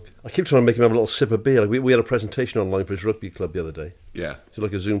 water, milk. I keep trying to make him have a little sip of beer. We had a presentation online for his rugby club the other day. Yeah.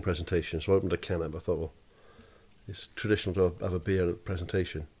 Did a Zoom presentation, so I opened a can up. I thought, well, it's traditional to have a beer at a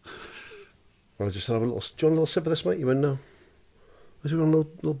presentation. And I just said, do you want a little sip of this, mate? He went, no. I said, want a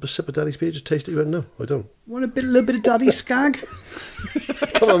little sip of Daddy's beer? Just taste it? He went, no, I don't. Want a little bit of Daddy's skag?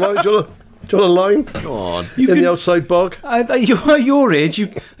 Come on, mate, do you want a line? Come on. The outside bog? At your age, you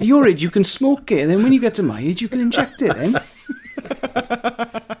can smoke it, and then when you get to my age, you can inject it, eh?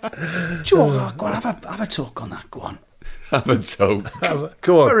 Joe, go on, have a talk on that. Go on. Have a talk.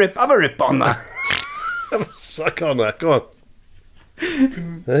 Go on. Have a rip on that. Suck on that. Go on.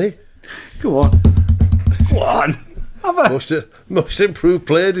 Hey? Go on. Go on. Most improved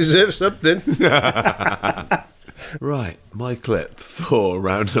player deserves something. Right, my clip for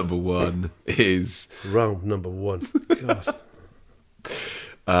round number 1 is... Round number 1.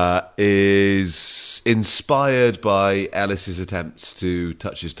 God. Is inspired by Elis's attempts to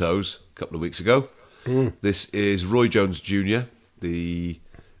touch his toes a couple of weeks ago. This is Roy Jones Jr., the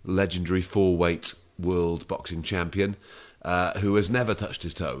legendary 4-weight world boxing champion, who has never touched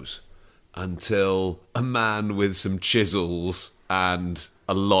his toes until a man with some chisels and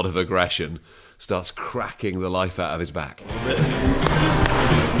a lot of aggression starts cracking the life out of his back. There we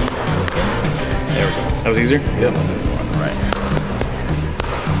go. That was easier? Yep. Right.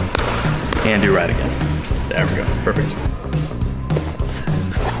 And do right again. There we go. Perfect.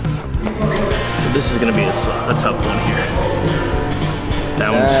 So this is going to be a tough one here.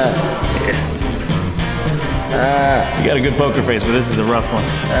 That one's... Yeah. You got a good poker face, but this is a rough one.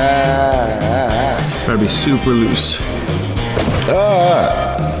 Better be super loose.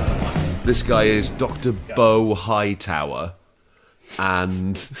 This guy is Dr. Bo Hightower,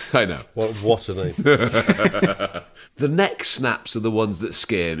 and I know. What a name. The neck snaps are the ones that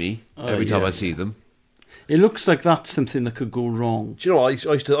scare me every time I see them. It looks like that's something that could go wrong. Do you know, I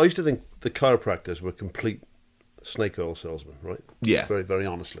used to think the chiropractors were complete snake oil salesmen, right? Yeah. Very, very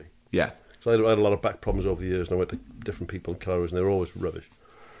honestly. Yeah. So I had a lot of back problems over the years, and I went to different people in chiros, and they were always rubbish.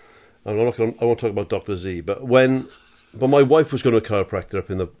 And I won't talk about Dr. Z, but my wife was going to a chiropractor up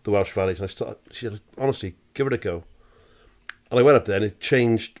in the Welsh Valleys, and she said, honestly, give it a go. And I went up there, and it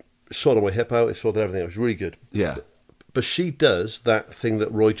changed, sorted my hip out, it sorted everything out. It was really good. Yeah. But she does that thing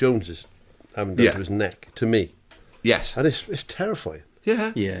that Roy Jones is having done to his neck, to me. Yes. And it's terrifying.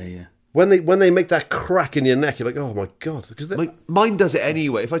 Yeah. Yeah. When they make that crack in your neck, you're like, oh my God. Because mine does it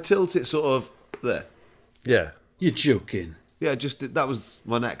anyway. If I tilt it sort of there. Yeah. You're joking. Yeah, that was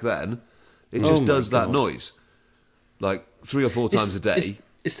my neck then. It just does that noise. Like 3 or 4 times a day.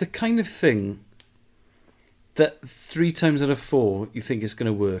 It's the kind of thing that 3 times out of 4 you think it's going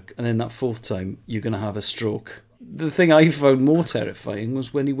to work, and then that 4th time you're going to have a stroke. The thing I found more terrifying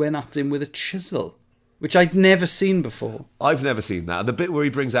was when he went at him with a chisel, which I'd never seen before. I've never seen that. The bit where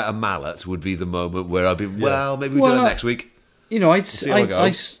he brings out a mallet would be the moment where I'd be, maybe we'll do it next week. You know, I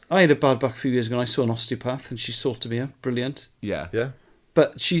had a bad back a few years ago, and I saw an osteopath, and she sorted me out. Brilliant. Yeah. Yeah.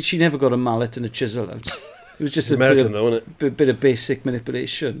 But she never got a mallet and a chisel out. It was just American, though, isn't it? bit of basic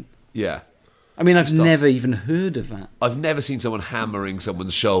manipulation. Yeah. I mean, I've never even heard of that. I've never seen someone hammering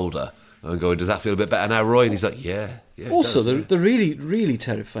someone's shoulder and going, does that feel a bit better now, Roy? And he's like, yeah. Also, the really, really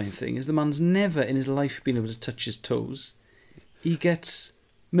terrifying thing is the man's never in his life been able to touch his toes. He gets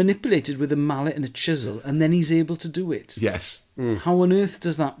manipulated with a mallet and a chisel, and then he's able to do it. Yes. How on earth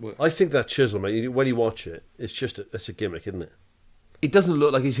does that work? I think that chisel, mate, when you watch it, it's a gimmick, isn't it? It doesn't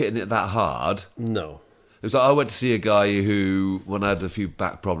look like he's hitting it that hard. No. It was like, I went to see a guy who, when I had a few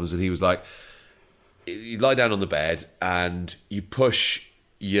back problems, and he was like, you lie down on the bed and you push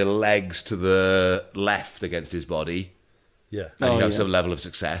your legs to the left against his body, Yeah. and you have some level of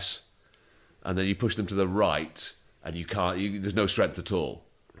success, and then you push them to the right and you can't, there's no strength at all.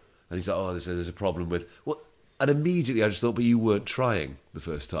 And he's like, there's a problem with what? And immediately I just thought, but you weren't trying the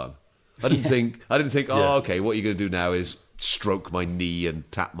first time. I didn't think, okay, what you're going to do now is stroke my knee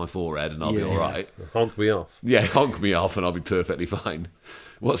and tap my forehead and I'll be all right. Honk me off. Yeah, honk me off and I'll be perfectly fine.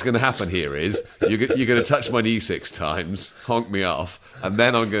 What's going to happen here is you're going to touch my knee 6 times, honk me off, and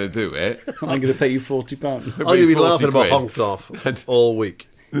then I'm going to do it. I'm going to pay you £40. I'm going to be laughing about quid. honked off all week.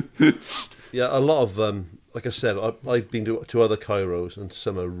 Yeah, a lot of, like I said, I've been to other chiros and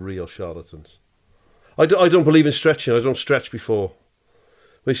some are real charlatans. I don't believe in stretching. I don't stretch before.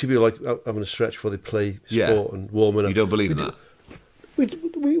 When you see people like having a stretch before they play sport and warming up. You don't believe in that?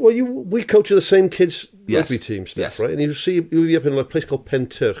 We coach the same kids' rugby team, Steff, Yes. right? And you'll be up in a place called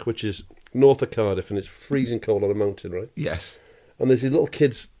Penturch, which is north of Cardiff, and it's freezing cold on a mountain, right? Yes. And there's these little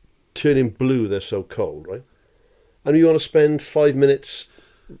kids turning blue, they're so cold, right? And you want to spend 5 minutes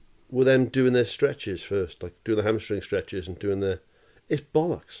with them doing their stretches first, like doing the hamstring stretches and doing it's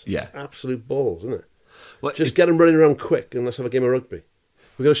bollocks. Yeah. It's absolute balls, isn't it? Well, Just get them running around quick and let's have a game of rugby.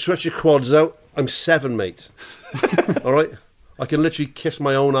 We're going to stretch your quads out. I'm 7, mate. All right? I can literally kiss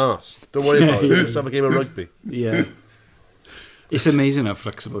my own arse. Don't worry about it. Let's have a game of rugby. Yeah. It's amazing how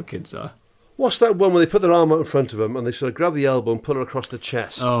flexible kids are. What's that one where they put their arm out in front of them and they sort of grab the elbow and pull it across the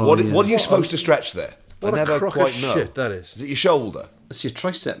chest? Oh, what are you supposed to stretch there? What I a never crock quite of know. shit that is. Is it your shoulder? It's your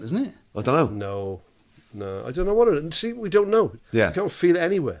tricep, isn't it? I don't know. No. No, I don't know what it is. See, we don't know. Yeah. You can't feel it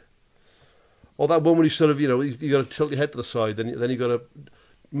anywhere. Or that one when you sort of, you got to tilt your head to the side, then you got to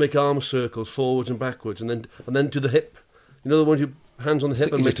make arm circles forwards and backwards, and then do the hip. You know the one you hands on the hip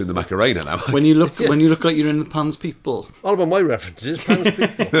I think you're doing the Macarena now. When you look like you're in the Pans People. All about my references, Pans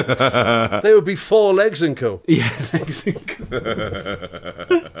People. They would be 4 legs and co. Yeah, legs and co.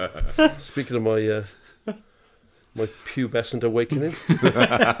 Speaking of my pubescent awakening.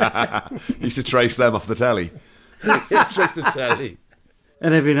 Used to trace them off the telly. Yeah, trace the telly.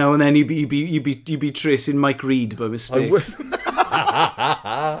 And every now and then you'd be tracing Mike Reed by mistake.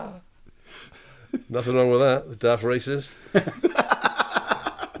 Nothing wrong with that. The daft racist.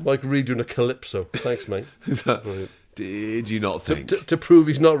 Mike Reed doing a calypso. Thanks, mate. Did you not think? To prove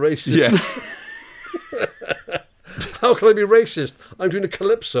he's not racist. Yes. How can I be racist? I'm doing a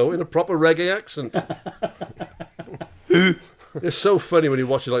calypso in a proper reggae accent. It's so funny when you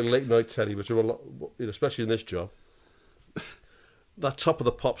watch it like late night telly, which are a lot, especially in this job. That Top of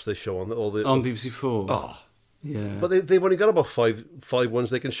the Pops they show on BBC Four. Oh, yeah. But they've only got about five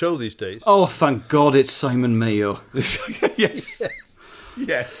ones they can show these days. Oh, thank God, it's Simon Mayo. Yes.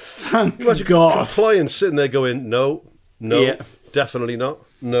 Yes. Thank God. Compliance sitting there going, no, Yeah. definitely not,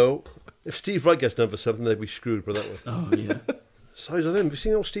 no. If Steve Wright gets done for something, they'd be screwed. Put it that way. Oh yeah. Size of them. Have you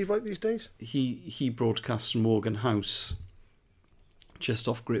seen old Steve Wright these days? He broadcasts from Morgan House, just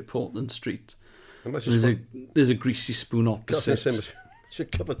off Great Portland Street. There's a greasy spoon opposite. There's a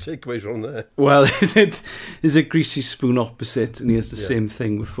couple of takeaways on there. Well, there's a greasy spoon opposite, and he has the same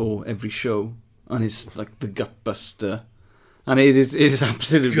thing before every show, and it's like the gut buster, and it is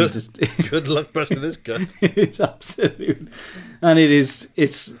absolutely good luck busting this gut. It's absolute, and it's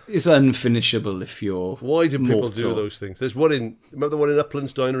unfinishable if you're. Why do people mortal. do those things? There's one remember the one in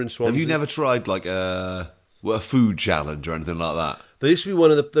Uplands Diner in Swansea? Have you never tried like a food challenge or anything like that? There used to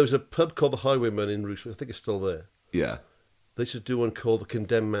be there was a pub called the Highwayman in Roos. I think it's still there. Yeah. They used to do one called the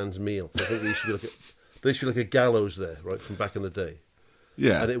Condemned Man's Meal. I think there used to be like a gallows there, right, from back in the day.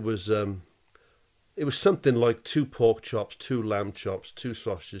 Yeah. And it was something like 2 pork chops, 2 lamb chops, 2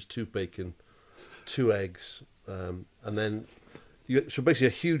 sausages, 2 bacon, 2 eggs, and then so basically a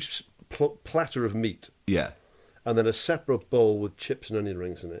huge platter of meat. Yeah. And then a separate bowl with chips and onion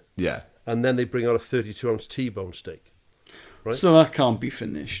rings in it. Yeah. And then they bring out a 32-ounce T-bone steak. Right? So that can't be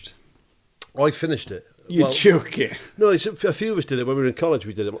finished. I finished it. You're joking. No, a few of us did it when we were in college.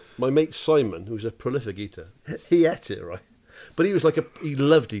 We did it. My mate Simon, who's a prolific eater, he ate it, right? But he was he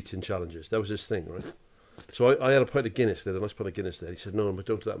loved eating challenges. That was his thing, right? So I had a pint of Guinness there, a nice pint of Guinness there. He said, "No, but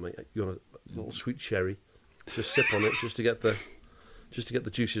don't do that, mate. You want a little sweet cherry? Just sip on it, just to get the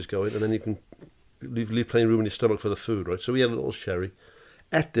juices going, and then you can leave plenty of room in your stomach for the food, right?" So we had a little sherry.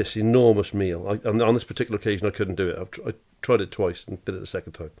 At this enormous meal, on this particular occasion, I couldn't do it. I tried it twice and did it the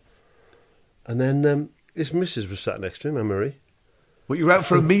second time. And then his missus was sat next to him, Anne-Marie. Well, you were out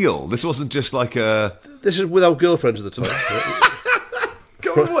for a meal. This wasn't just like a... This is without girlfriends at the time.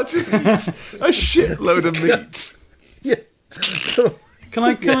 Go and watch us eat a shitload of meat. Yeah. Can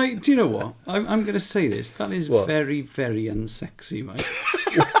I? Do you know what? I'm going to say this. That is very, very unsexy, mate.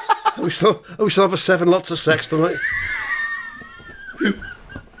 Are we still having 7 lots of sex tonight?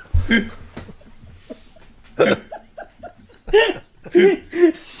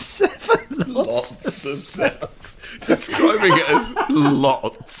 7 lots of sex. Describing it as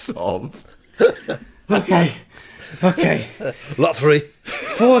lots of. Okay. Lot 3.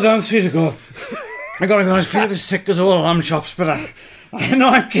 4 down, 3 to go. I got to be honest, I feel a bit sick as all lamb chops, but I know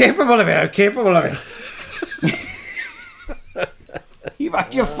I'm capable of it. You've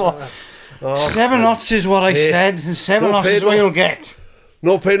had your 4. 7 lots is what I said, and 7 lots is what you'll get.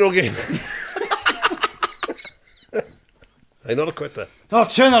 No pain, no gain. I'm not a quitter. Oh,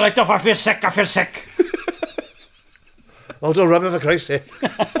 turn the light off. I feel sick. Oh, don't rub it, for Christ's sake.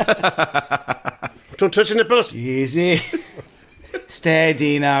 Don't touch the nipples. Easy.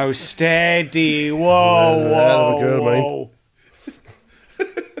 Steady now. Steady. Whoa. Hell of a girl, mate.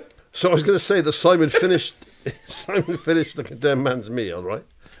 So I was going to say that Simon finished the Condemned Man's Meal, right?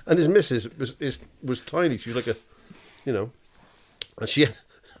 And his missus was tiny. She was like and she had,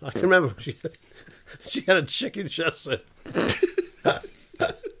 I can remember, she had a chicken chassé.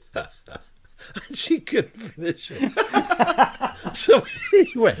 And she couldn't finish it. So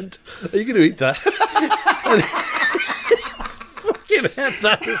he went, "Are you going to eat that?" And he fucking had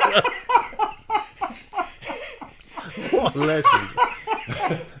that. What a legend.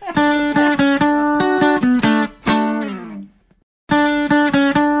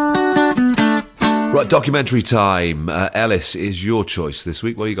 Right, documentary time. Elis is your choice this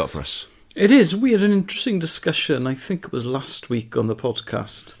week. What you got for us? It is. We had an interesting discussion, I think it was last week on the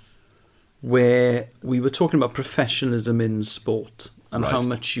podcast, where we were talking about professionalism in sport and Right. how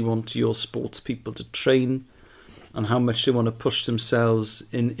much you want your sports people to train and how much they want to push themselves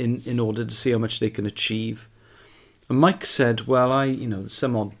in order to see how much they can achieve. And Mike said, well,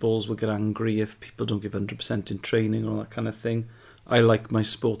 some oddballs will get angry if people don't give 100% in training and all that kind of thing. I like my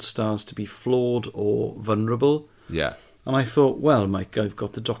sports stars to be flawed or vulnerable. Yeah. And I thought, well, Mike, I've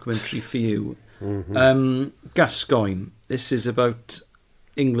got the documentary for you. Gascoigne. This is about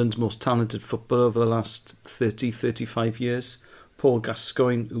England's most talented footballer over the last 30, 35 years. Paul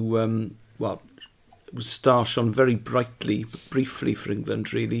Gascoigne, who, was star shone very brightly, but briefly for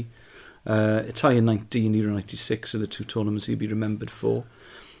England, really. Italia 90 and Euro 96 are the two tournaments he'll be remembered for.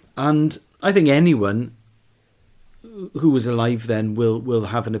 And I think anyone who was alive then will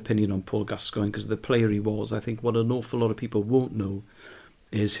have an opinion on Paul Gascoigne because of the player he was. I think what an awful lot of people won't know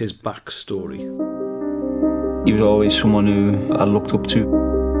is his backstory. He was always someone who I looked up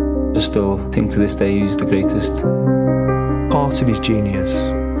to. I still think to this day he's the greatest. Part of his genius,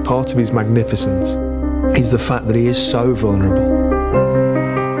 part of his magnificence, is the fact that he is so vulnerable.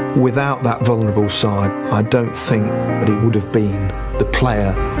 Without that vulnerable side, I don't think that he would have been the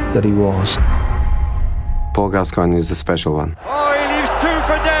player that he was. Paul Gascoigne is the special one. Oh, he leaves two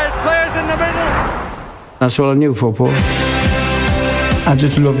for dead. Players in the middle. That's all I knew for Paul. I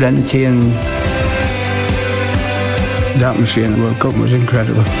just loved entertaining. The atmosphere in the World Cup was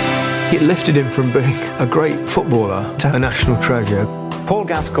incredible. It lifted him from being a great footballer to a national treasure. Paul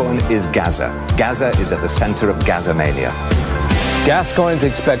Gascoigne is Gaza. Gaza is at the centre of Gaza mania. Gascoigne's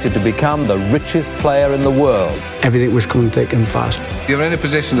expected to become the richest player in the world. Everything was coming thick and fast. You're in a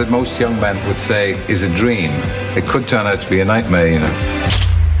position that most young men would say is a dream. It could turn out to be a nightmare, you know.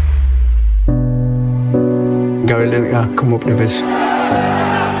 Gary Lineker come up with us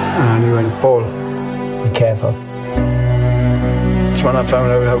and he went, Paul, be careful. That's when I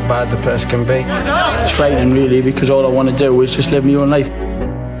found out how bad the press can be. It's frightening really because all I want to do is just live my own life.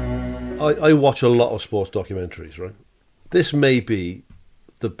 I watch a lot of sports documentaries, right? This may be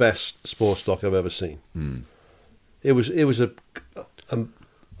the best sports doc I've ever seen. It was an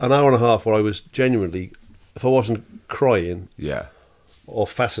hour and a half where I was genuinely, if I wasn't crying, or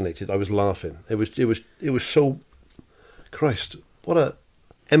fascinated, I was laughing. It was so, Christ, what a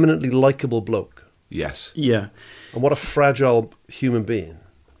eminently likeable bloke. Yes. Yeah. And what a fragile human being.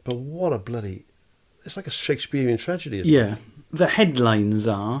 But what a bloody, it's like a Shakespearean tragedy, isn't it? Yeah. The headlines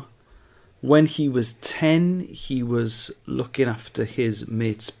are, when he was 10, he was looking after his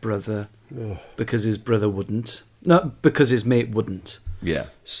mate's brother because his brother wouldn't. No, because his mate wouldn't. Yeah.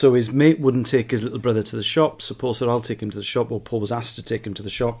 So his mate wouldn't take his little brother to the shop, so Paul said, I'll take him to the shop. Well, Paul was asked to take him to the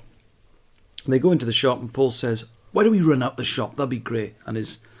shop. And they go into the shop and Paul says, why don't we run out the shop? That'd be great. And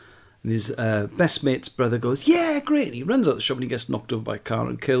his best mate's brother goes, yeah, great. And he runs out the shop and he gets knocked over by a car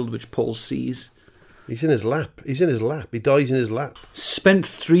and killed, which Paul sees. He's in his lap. He dies in his lap. Spent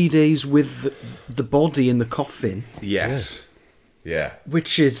 3 days with the body in the coffin. Yes. Yeah.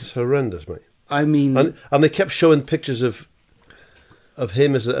 Which is... It's horrendous, mate. I mean... And they kept showing pictures of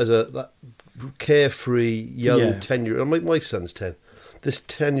him as a carefree young 10-year-old. My son's 10. This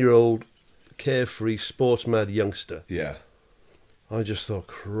 10-year-old carefree sports-mad youngster. Yeah. I just thought,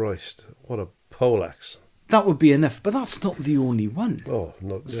 Christ, what a poleaxe. That would be enough, but that's not the only one. Oh,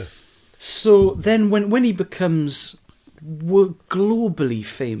 no, yeah. So then when he becomes globally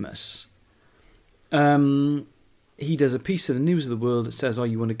famous, he does a piece in the News of the World that says,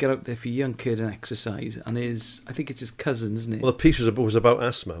 you want to get out there for your young kid and exercise. And I think it's his cousin, isn't it? Well, the piece was about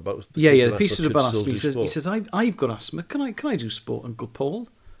asthma. The piece was about asthma. He says, I've got asthma. Can I do sport, Uncle Paul?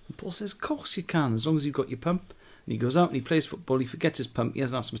 And Paul says, of course you can, as long as you've got your pump. And he goes out and he plays football, he forgets his pump, he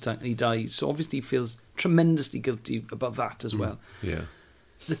has an asthma attack and he dies. So obviously he feels tremendously guilty about that as well. Yeah.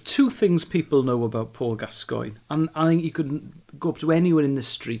 The two things people know about Paul Gascoigne, and I think you could go up to anyone in the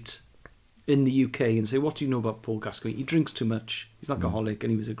street in the UK and say, what do you know about Paul Gascoigne? He drinks too much, he's an alcoholic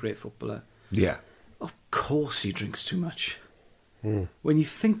and he was a great footballer. Yeah. Of course he drinks too much. When you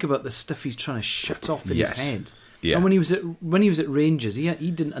think about the stuff he's trying to shut off in his head. Yeah. And when he was at Rangers,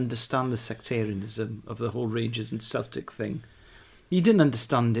 he didn't understand the sectarianism of the whole Rangers and Celtic thing. He didn't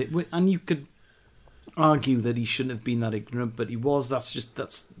understand it, and you could argue that he shouldn't have been that ignorant, but he was. That's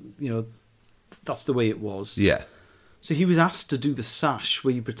the way it was. Yeah. So he was asked to do the sash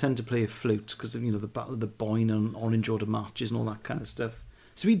where you pretend to play a flute because of the Battle of the Boyne and Orange Order marches and all that kind of stuff.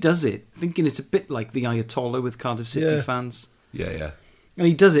 So he does it, thinking it's a bit like the Ayatollah with Cardiff City fans. Yeah, yeah. And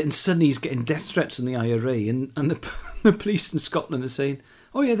he does it, and suddenly he's getting death threats from the IRA, and the police in Scotland are saying,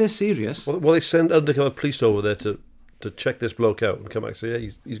 "Oh yeah, they're serious." Well, they send undercover police over there to check this bloke out and come back and say, "Yeah,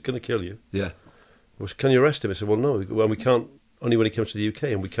 he's going to kill you." Yeah. Well, can you arrest him? I said, "Well, no. Well, we can't only when he comes to the UK,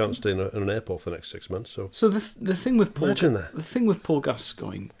 and we can't stay in an airport for the next 6 months. So the thing with Paul, the thing with Paul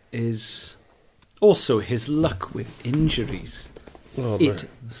Gascoigne is also his luck with injuries. Oh, it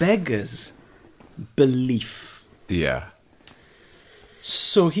beggars belief. Yeah.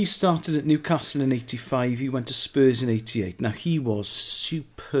 So he started at Newcastle in 85. He went to Spurs in 88. Now, he was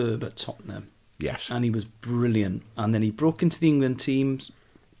superb at Tottenham. Yes. And he was brilliant. And then he broke into the England teams.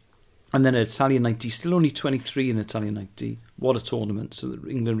 And then at Italia 90, still only 23 in Italia 90. What a tournament. So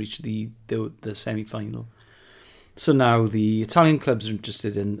England reached the semi-final. So now the Italian clubs are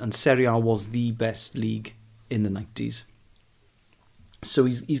interested in, and Serie A was the best league in the 90s. So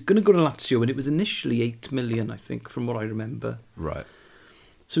he's going to go to Lazio, and it was initially 8 million, I think, from what I remember. Right.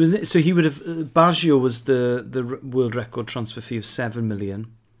 So he would have... Baggio was the world record transfer fee of 7 million.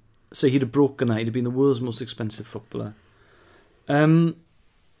 So he'd have broken that. He'd have been the world's most expensive footballer. And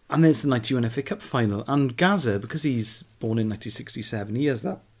then it's the 91 FA Cup final. And Gaza, because he's born in 1967, he has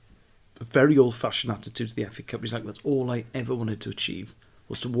that very old-fashioned attitude to the FA Cup. He's like, that's all I ever wanted to achieve,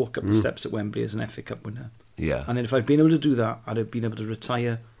 was to walk up the steps at Wembley as an FA Cup winner. Yeah. And then if I'd been able to do that, I'd have been able to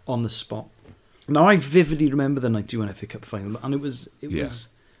retire on the spot. Now, I vividly remember the 91 FA Cup final, and it was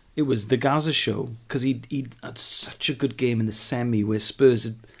the Gaza show, because he had such a good game in the semi where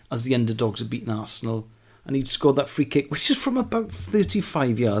Spurs, as the underdogs, had beaten Arsenal, and he'd scored that free kick, which is from about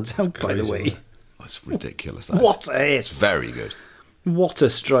 35 yards out, by the way. That's ridiculous. What a hit. It's very good. What a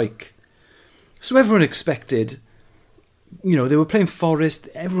strike. So everyone expected, they were playing Forest,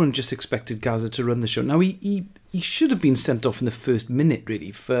 everyone just expected Gaza to run the show. Now, he should have been sent off in the first minute,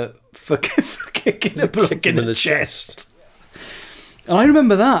 really, for kicking a bloke in the chest. And I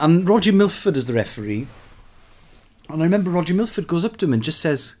remember that, and Roger Milford is the referee. And I remember Roger Milford goes up to him and just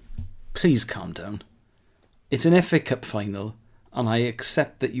says, please calm down. It's an FA Cup final, and I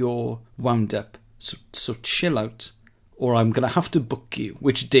accept that you're wound up, so chill out, or I'm going to have to book you,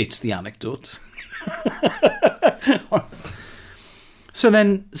 which dates the anecdote. So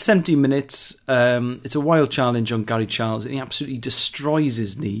then, 70 minutes, it's a wild challenge on Gary Charles, and he absolutely destroys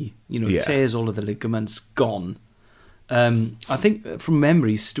his knee, tears all of the ligaments, gone. I think, from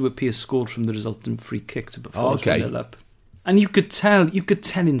memory, Stuart Pearce scored from the resultant free kick to put Forest 1-0 up. And you could tell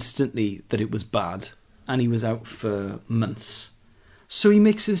instantly that it was bad, and he was out for months. So he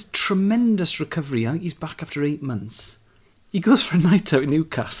makes this tremendous recovery. I think he's back after 8 months. He goes for a night out in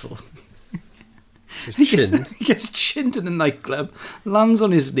Newcastle. He gets chinned in a nightclub, lands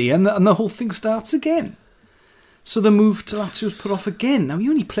on his knee, and the whole thing starts again. So the move to Lazio was put off again. Now, he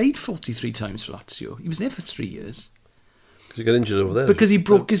only played 43 times for Lazio. He was there for 3 years. Because he got injured over there. Because he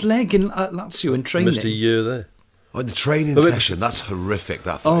broke his leg at Lazio in training. Missed a year there. Oh, the training session, that's horrific,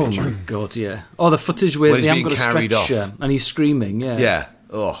 that footage. Oh, my God, yeah. Oh, the footage where they haven't got a stretcher and he's screaming, yeah. Yeah,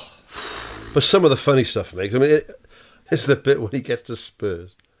 oh. But some of the funny stuff, Migs, I mean, it's the bit when he gets to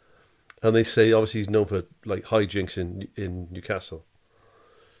Spurs. And they say, obviously, he's known for like hijinks in Newcastle.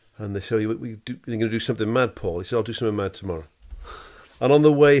 And they say, you're going to do something mad, Paul. He said, I'll do something mad tomorrow. And on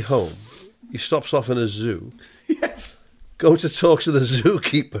the way home, he stops off in a zoo. Yes. Goes to talk to the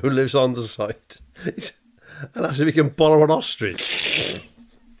zookeeper who lives on the site. And asks if he can borrow an ostrich.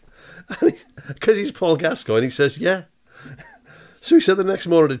 Because he's Paul Gascoigne, he says, yeah. So he said the next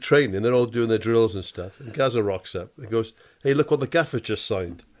morning at training, they're all doing their drills and stuff. And Gaza rocks up and goes, hey, look what the gaffer just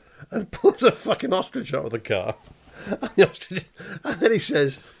signed. And pulls a fucking ostrich out of the car. And then he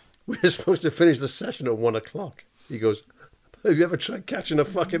says, we're supposed to finish the session at 1 o'clock. He goes, have you ever tried catching a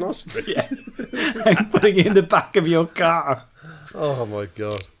fucking ostrich? Yeah. And putting it in the back of your car. Oh, my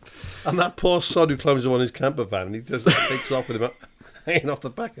God. And that poor sod who climbs on his camper van and he just takes off with him hanging off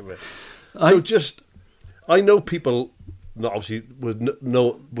the back of it. I know people, not obviously with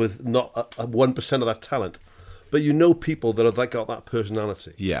not 1% of that talent, but you know people that have got that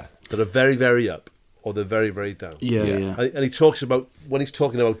personality. Yeah. That are very, very up or they're very, very down. Yeah. And he talks about, when he's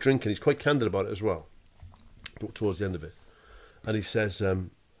talking about drinking, he's quite candid about it as well, towards the end of it. And he says,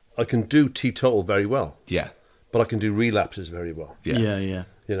 I can do teetotal very well. Yeah. But I can do relapses very well. Yeah.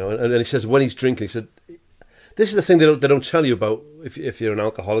 And he says when he's drinking, he said, this is the thing they don't tell you about if you're an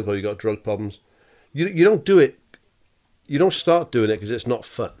alcoholic or you've got drug problems. You don't do it, you don't start doing it because it's not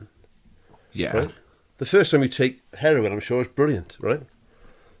fun. Yeah. Right? The first time you take heroin, I'm sure, is brilliant, right?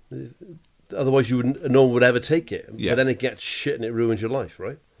 Otherwise, no one would ever take it. Yeah. But then it gets shit and it ruins your life,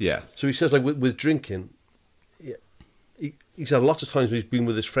 right? Yeah. So he says, like, with drinking, he's had lots of times when he's been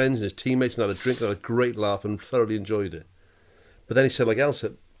with his friends and his teammates and had a drink and had a great laugh and thoroughly enjoyed it. But then he said, like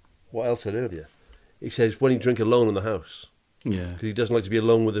what Al said earlier, he says when he drink alone in the house. Yeah. Because he doesn't like to be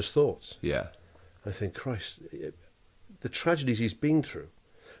alone with his thoughts. Yeah. I think, Christ, the tragedies he's been through.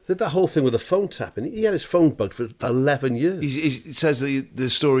 That whole thing with the phone tapping, he had his phone bugged for 11 years. He says that the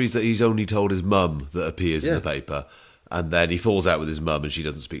stories that he's only told his mum that appears in the paper, and then he falls out with his mum and she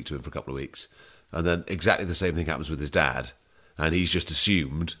doesn't speak to him for a couple of weeks. And then exactly the same thing happens with his dad, and he's just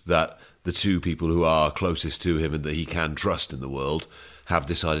assumed that the two people who are closest to him and that he can trust in the world have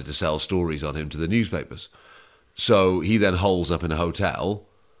decided to sell stories on him to the newspapers. So he then holes up in a hotel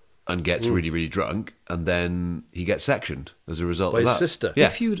and gets really, really drunk, and then he gets sectioned as a result of that. By his sister. Yeah.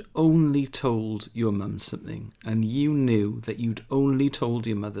 If you'd only told your mum something, and you knew that you'd only told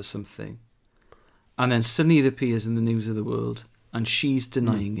your mother something, and then suddenly it appears in the news of the world, and she's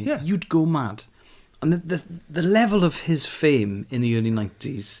denying it, you'd go mad. And the level of his fame in the early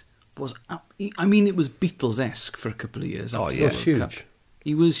 90s was, I mean, it was Beatles-esque for a couple of years after the World huge. Cup.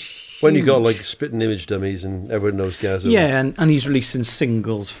 He was huge. When you got like spitting image dummies and everyone knows Gazza. Yeah, and he's releasing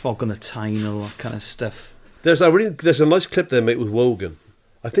singles, Fog on a Tyne, all that kind of stuff. There's a nice clip there, mate, with Wogan.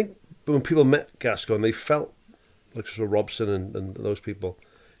 I think when people met Gascoigne, they felt, like sort of Robson and those people,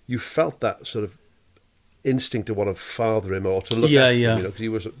 you felt that sort of instinct to want to father him or to look after him, because he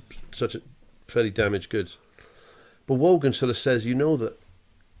was such a fairly damaged goods. But Wogan sort of says, that,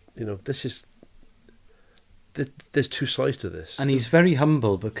 this is... There's two sides to this. And he's very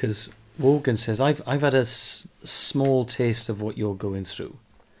humble because Wogan says, I've had a small taste of what you're going through.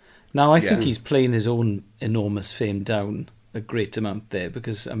 Now, I think he's playing his own enormous fame down a great amount there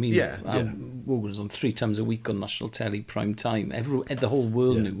because, I mean, Wogan was on 3 times a week on national telly, prime time. The whole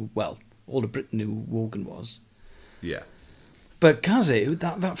world knew, well, all of Britain knew who Wogan was. Yeah. But Gazza,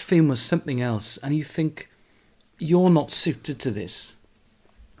 that fame was something else. And you think, you're not suited to this.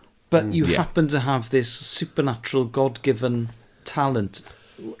 But you happen to have this supernatural, God-given talent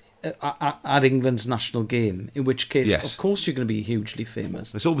at England's national game, in which case, of course, you're going to be hugely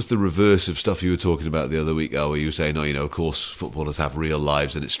famous. It's almost the reverse of stuff you were talking about the other week, where you were saying, of course, footballers have real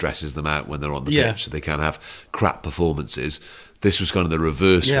lives and it stresses them out when they're on the pitch, so they can have crap performances. This was kind of the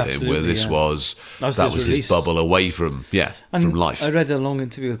reverse for him, where this was his bubble away from from life. I read a long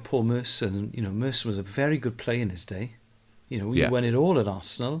interview with Paul Merson, and Merson was a very good player in his day. He won it all at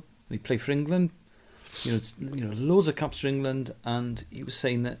Arsenal. He played for England, loads of caps for England, and he was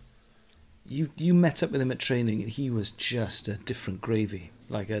saying that you met up with him at training, and he was just a different gravy,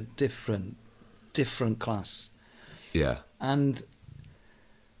 like a different class. Yeah.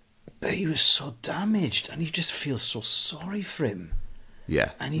 But he was so damaged, and you just feel so sorry for him.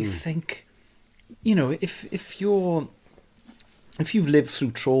 Yeah. And you think, if you've lived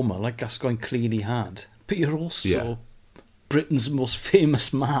through trauma like Gascoigne clearly had, but you're also Britain's most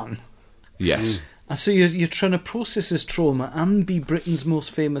famous man. Yes. And so you're trying to process his trauma and be Britain's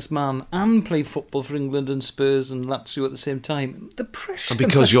most famous man and play football for England and Spurs and Lazio at the same time. The pressure. And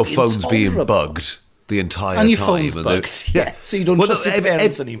because your phone's being bugged the entire time. And your phone's bugged. So you don't trust your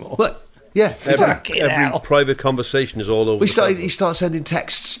parents anymore. But every private conversation is all over. He starts sending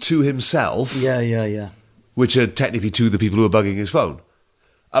texts to himself. Yeah. Which are technically to the people who are bugging his phone.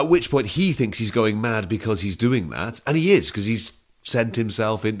 At which point he thinks he's going mad because he's doing that. And he is, because he's sent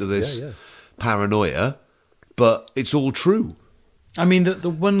himself into this paranoia. But it's all true. I mean, the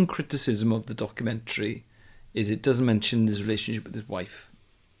one criticism of the documentary is it doesn't mention his relationship with his wife,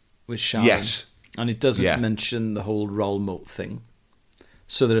 with Sharon. Yes. And it doesn't mention the whole Raoul Moat thing.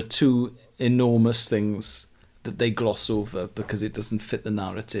 So there are two enormous things that they gloss over because it doesn't fit the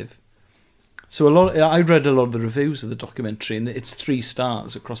narrative. So I read a lot of the reviews of the documentary, and it's 3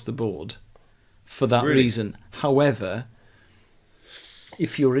 stars across the board for that reason. However,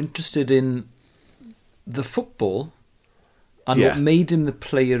 if you're interested in the football and what made him the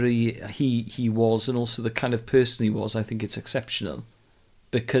player he was, and also the kind of person he was, I think it's exceptional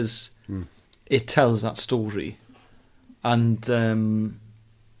because it tells that story, and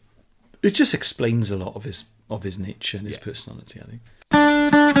it just explains a lot of his nature and his personality, I think.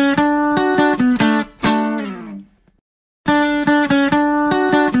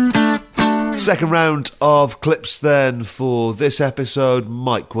 Second round of clips then for this episode.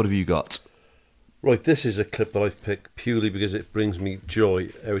 Mike, what have you got? Right, this is a clip that I've picked purely because it brings me joy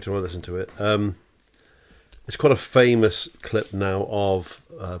every time I listen to it. It's quite a famous clip now of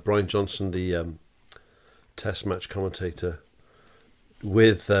Brian Johnson, the test match commentator,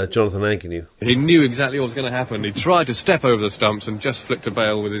 with Jonathan Agnew. He knew exactly what was going to happen. He tried to step over the stumps and just flicked a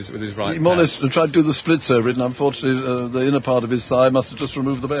bail with his right hand. He tried to do the splits over it, and unfortunately the inner part of his thigh must have just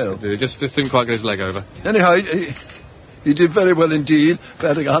removed the bail. He just didn't quite get his leg over. Anyhow, he did very well indeed,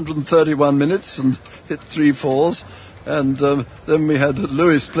 batting 131 minutes and hit 3 fours. And then we had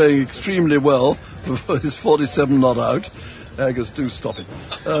Lewis playing extremely well for his 47 not out. Agus, do stop it.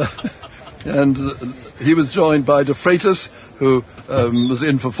 and he was joined by De Freitas, who was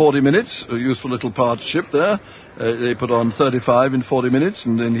in for 40 minutes, a useful little partnership there. They put on 35 in 40 minutes,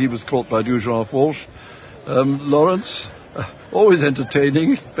 and then he was caught by Dujean Walsh. Lawrence, always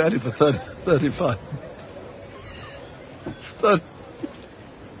entertaining, batting for 35.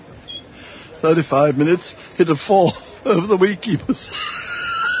 35 minutes, hit a 4 over the wicketkeepers.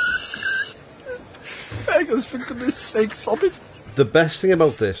 Beggars, for goodness sake, stop it. The best thing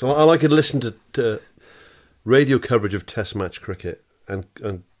about this, and I could listen to radio coverage of Test match cricket and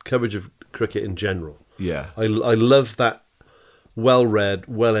coverage of cricket in general. Yeah, I love that well-read,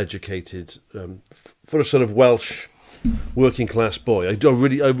 well-educated, for a sort of Welsh working class boy. I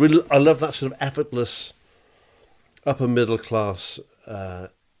love that sort of effortless, upper middle class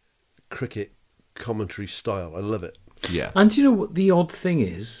cricket commentary style. I love it. Yeah, and do you know what the odd thing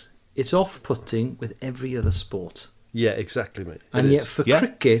is? It's off-putting with every other sport. Yeah, exactly, mate. And yet for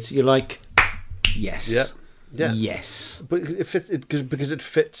cricket, you're like, yes, yes. But because it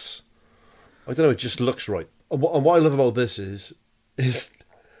fits. I don't know. It just looks right. And what I love about this is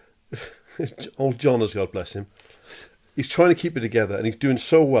old John, as God bless him, he's trying to keep it together, and he's doing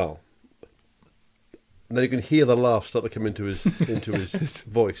so well. And then you can hear the laugh start to come into his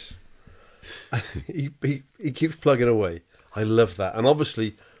voice. he keeps plugging away. I love that, and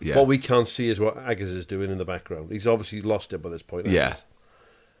obviously, what we can't see is what Aggers is doing in the background. He's obviously lost it by this point. Yeah,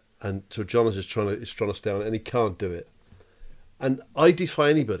 and so John is just trying to stay on it, and he can't do it. And I defy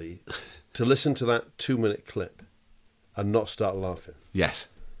anybody to listen to that 2-minute clip and not start laughing. Yes,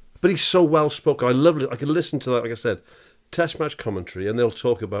 but he's so well spoken. I love it. I can listen to that. Like I said, Test match commentary, and they'll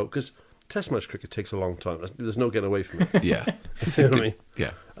talk about, because Test match cricket takes a long time. There's no getting away from it. Yeah, you know what I mean.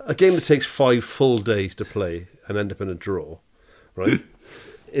 Yeah, a game that takes 5 full days to play and end up in a draw, right,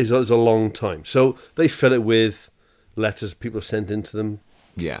 is a long time. So they fill it with letters people have sent into them.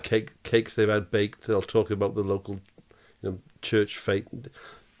 Yeah, cakes they've had baked. They'll talk about the local, church fete.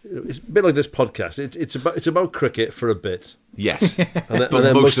 It's a bit like this podcast. It's about cricket for a bit. Yes, and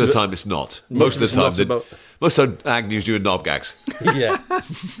then most of the time it's not. Most of the time, Agnew's doing knob gags. Yeah,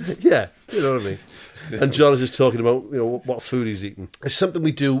 you know what I mean. And John is just talking about what food he's eating. It's something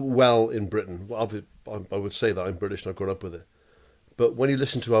we do well in Britain. Well, I would say that I'm British and I've grown up with it. But when you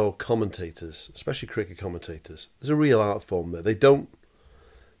listen to our commentators, especially cricket commentators, there's a real art form there. They don't.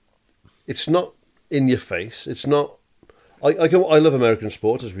 It's not in your face. It's not. I love American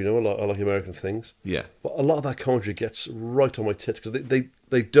sports, as we know. I like American things. Yeah. But a lot of that commentary gets right on my tits because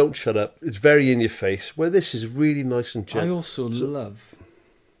they don't shut up. It's very in your face. Where this is really nice and gentle. I also love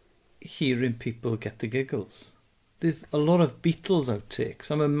hearing people get the giggles. There's a lot of Beatles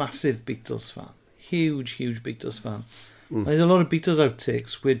outtakes. I'm a massive Beatles fan. Huge Beatles fan. There's a lot of Beatles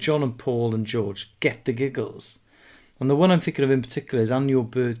outtakes where John and Paul and George get the giggles. And the one I'm thinking of in particular is And Your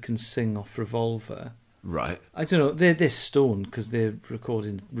Bird Can Sing off Revolver. Right. I don't know. They're stoned because they're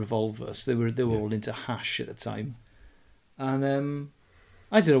recording Revolver, so they were all into hash at the time. And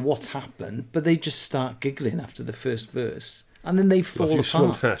I don't know what's happened, but they just start giggling after the first verse. And then they fall apart.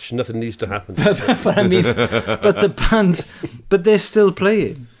 Smoke hash, nothing needs to happen. but I mean, but the band, but they're still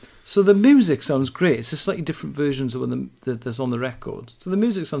playing. So the music sounds great. It's a slightly different versions of that's on the record. So the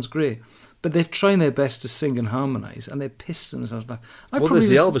music sounds great, but they're trying their best to sing and harmonise, and they're pissed themselves like. There's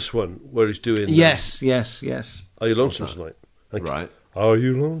the Elvis one where he's doing. Yes. Are you lonesome tonight? Right. Are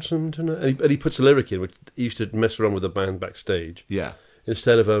you lonesome tonight? And he puts a lyric in, which he used to mess around with the band backstage. Yeah.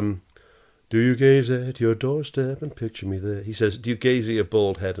 Instead of do you gaze at your doorstep and picture me there? He says, do you gaze at your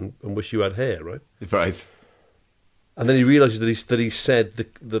bald head and wish you had hair? Right. Right. And then he realises that he said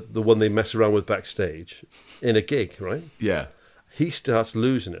the one they mess around with backstage in a gig, right? Yeah. He starts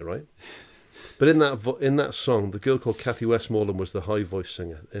losing it, right? But in that song, the girl called Kathy Westmoreland was the high voice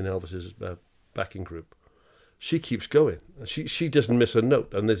singer in Elvis's backing group. She keeps going. She doesn't miss a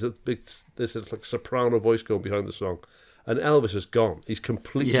note, and there's this like soprano voice going behind the song, and Elvis is gone. He's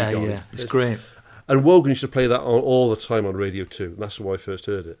completely gone. Yeah, it's great. And Wogan used to play that all the time on Radio 2. And that's why I first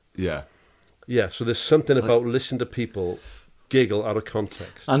heard it. Yeah. Yeah, so there's something about listening to people giggle out of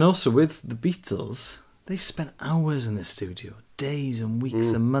context. And also with the Beatles, they spent hours in the studio, days and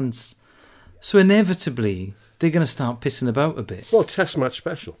weeks and months. So inevitably, they're going to start pissing about a bit. Well, Test match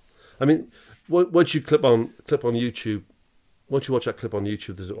special. I mean, once you clip on YouTube, once you watch that clip on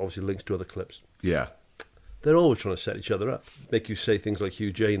YouTube, there's obviously links to other clips. Yeah. They're always trying to set each other up, make you say things like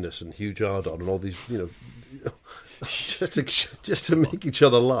huge anus and huge ardon and all these, just to make each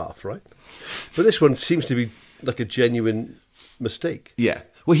other laugh, right? But this one seems to be like a genuine mistake. Yeah.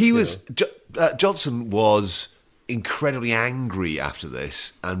 Well, he was Johnson was incredibly angry after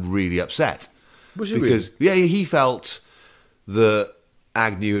this and really upset. Was he because really? Yeah, he felt that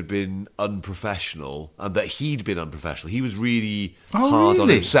Agnew had been unprofessional and that he'd been unprofessional. He was really hard on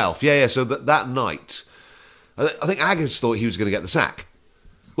himself. Yeah. So that night, I think Agus thought he was going to get the sack.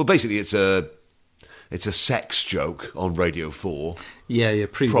 Well, basically, it's a sex joke on Radio 4. Yeah,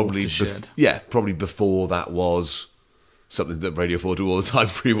 pre-Watershed. Probably before that was something that Radio 4 do all the time,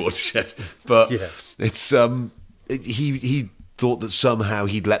 pre-Watershed. But it's he thought that somehow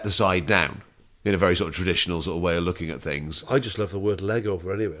he'd let the side down in a very sort of traditional sort of way of looking at things. I just love the word leg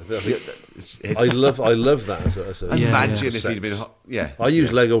over anyway. I love that as a imagine if he'd been I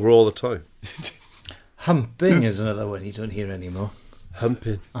use leg over all the time. Humping is another one you don't hear anymore.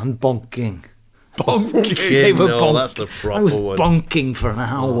 Humping and bonking. Bonking. No, that's the proper one. I was bonking for an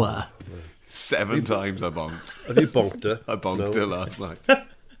hour. 7 times I bonked. Have you bonked her? I bonked her last night.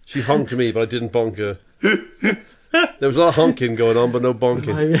 She honked me, but I didn't bonk her. There was a lot of honking going on, but no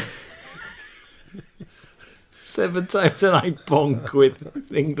bonking. 7 times and I bonk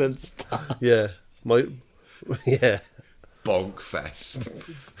with England star. Yeah. Bonk fest.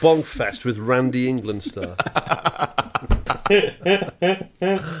 Bonk fest with Randy England star.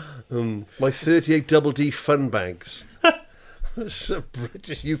 My 38 double D fun bags. So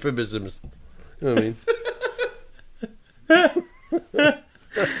British euphemisms. You know what I mean?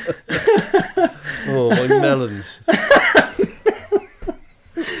 Oh, my melons.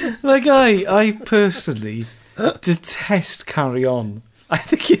 Like I personally detest Carry On. I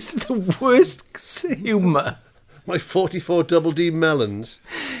think it's the worst humour. My 44 double D melons.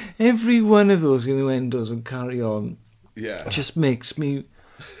 Every one of those innuendos on Carry On just makes me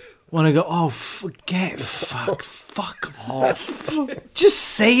want to go, fuck off. Just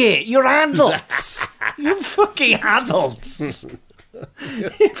say it. You're adults. You're fucking adults.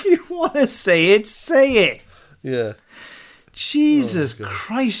 If you want to say it, say it. Yeah. Jesus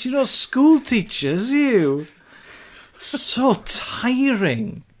Christ, you're not school teachers, you. So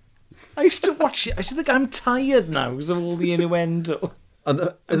tiring. I used to watch it. I used to think I'm tired now because of all the innuendo.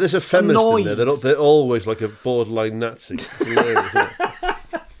 And there's a feminist in there. They're always like a borderline Nazi.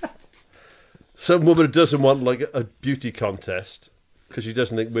 Some woman who doesn't want like a beauty contest because she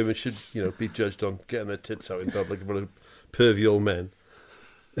doesn't think women should, be judged on getting their tits out in public in front of pervy old men.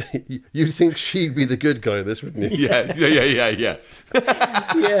 You'd think she'd be the good guy in this, wouldn't you? Yeah.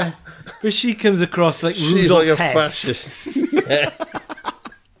 Yeah, but she comes across like Rudolph Hess. Fascist. Yeah.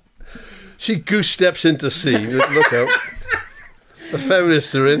 She goose steps into scene. Look out. The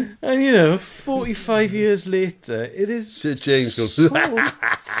feminists are in. And 45 years later, it is Sir James goes,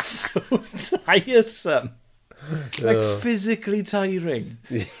 so tiresome. Like physically tiring.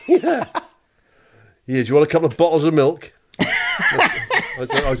 Yeah. Do you want a couple of bottles of milk? I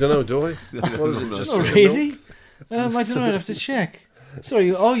don't know, do I? What is it? Just really? I don't know, I'd have to check. Sorry,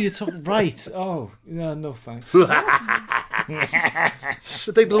 you took right. Oh, no thanks.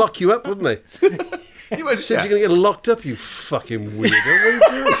 They'd lock you up, wouldn't they? You said you're going to get locked up, you fucking weirdo. What are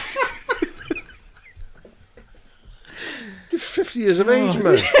you doing? You're 50 years of age,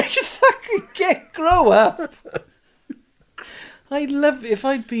 man. Just fucking grow up. I'd love it if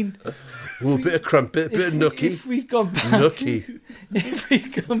I'd been... a bit of crumpet, a bit of nookie. If we'd gone back... Nookie. If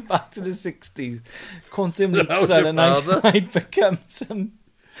we'd gone back to the 60s, Quantum Leap Son, and I'd become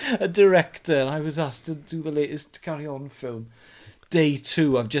a director, and I was asked to do the latest Carry On film. Day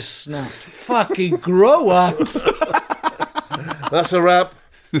 2, I've just snapped. Fucking grow up. That's a wrap.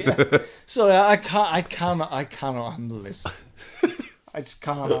 Yeah. Sorry, I cannot handle this. I just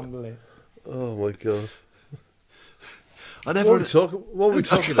can't handle it. Oh my god. What were we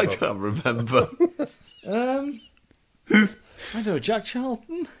talking about? I can't remember. I don't know, Jack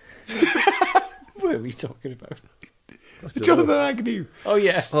Charlton? What were we talking about? Jonathan Agnew. Oh,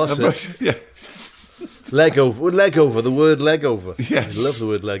 yeah. Yeah. Leg over, the word leg over. Yes. I love the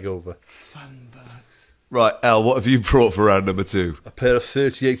word leg over. Fun bags. Right, Elle, what have you brought for round number 2? A pair of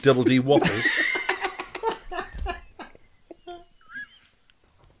 38 double D whoppers.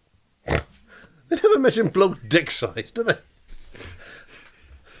 They never mention bloke dick size, do they?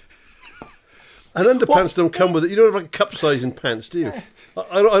 And underpants don't come with it. You don't have like cup size in pants, do you?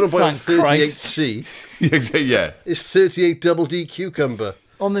 I don't buy 38C. Yeah. It's 38 double D cucumber.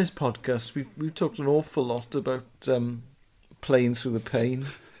 On this podcast, we've talked an awful lot about playing through the pain.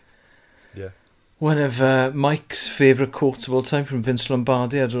 Yeah. One of Mike's favourite quotes of all time from Vince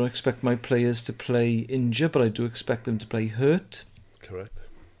Lombardi: I don't expect my players to play injured, but I do expect them to play hurt. Correct.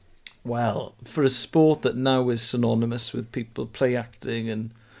 Well, for a sport that now is synonymous with people play acting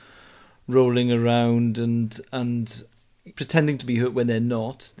and rolling around and pretending to be hurt when they're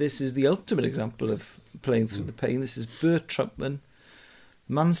not, this is the ultimate example of playing through the pain. This is Bert Trautman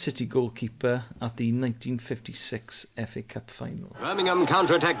Man City goalkeeper at the 1956 FA Cup final. Birmingham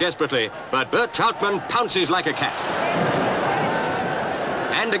counter-attack desperately, but Bert Trautman pounces like a cat.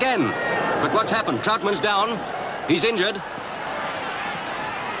 And again. But what's happened? Trautman's down. He's injured.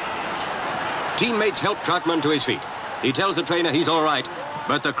 Teammates help Trautman to his feet. He tells the trainer he's all right,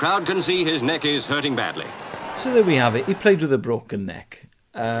 but the crowd can see his neck is hurting badly. So there we have it. He played with a broken neck.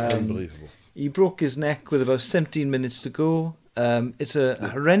 Unbelievable. He broke his neck with about 17 minutes to go. It's a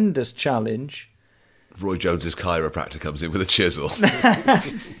horrendous challenge. Roy Jones's chiropractor comes in with a chisel.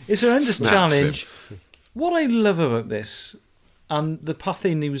 It's a horrendous Snaps challenge. him. What I love about this, and the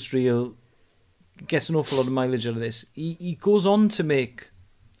Pathé newsreel gets an awful lot of mileage out of this, he goes on to make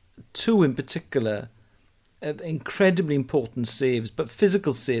two in particular incredibly important saves, but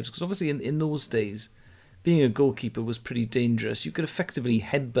physical saves, because obviously in those days, being a goalkeeper was pretty dangerous. You could effectively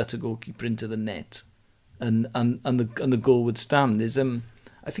headbutt a goalkeeper into the net, and the goal would stand. There's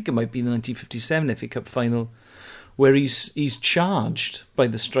I think it might be the 1957 FA Cup final, where he's charged by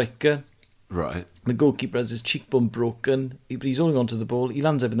the striker. Right. The goalkeeper has his cheekbone broken, but he's holding onto the ball. He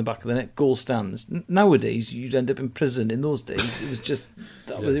lands up in the back of the net. Goal stands. Nowadays, you'd end up in prison. In those days, it was just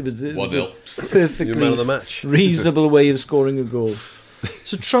it was a perfectly man of the match. reasonable way of scoring a goal.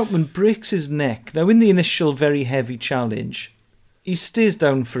 So Trautman breaks his neck. Now, in the initial very heavy challenge, he stays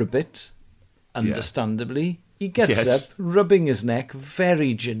down for a bit, understandably. He gets up, rubbing his neck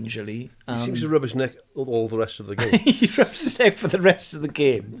very gingerly. He seems to rub his neck all the rest of the game. He rubs his neck for the rest of the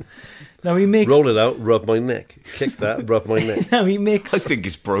game. Now he makes... Roll it out, rub my neck. Kick that, rub my neck. Now he makes... I think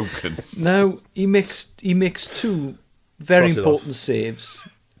it's broken. Now he makes two very important saves.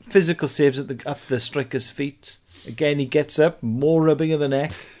 Physical saves at the striker's feet. Again, he gets up, more rubbing of the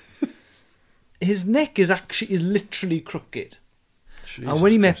neck. His neck is literally crooked. Jesus and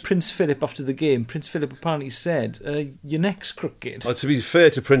when he met Christ. Prince Philip after the game, Prince Philip apparently said, "Your neck's crooked." To be fair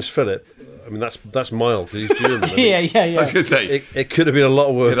to Prince Philip, I mean that's mild because he's German. Yeah. I was going to say it could have been a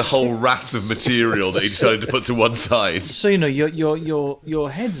lot worse. He had a whole raft of material that he decided to put to one side. So your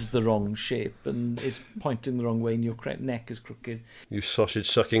head's the wrong shape and it's pointing the wrong way, and your neck is crooked. You sausage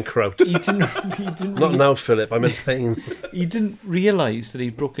sucking kraut. He didn't. Not now, Philip. I'm in pain. He didn't realise that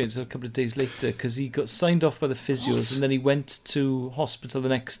he'd broken it until a couple of days later, because he got signed off by the physios, and then he went to hospital the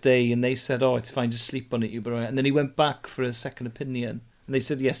next day, and they said, "Oh, it's fine, just sleep on it, you'll be all right." And then he went back for a second opinion, and they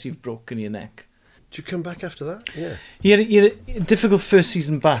said, "Yes, you've broken your neck." Did you come back after that? Yeah. He had a difficult first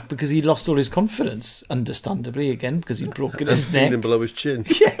season back because he lost all his confidence, understandably, again, because he'd broken his neck. Feeling below his chin.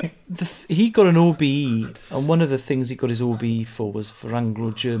 Yeah. He got an OBE, and one of the things he got his OBE for was for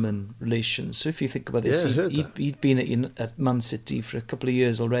Anglo-German relations. So if you think about this, he'd been at Man City for a couple of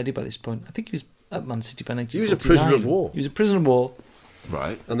years already by this point. I think he was at Man City by 1949. He was a prisoner of war. He was a prisoner of war.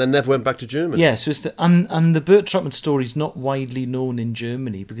 Right. And then never went back to Germany. Yes, and the Bert Trautman story is not widely known in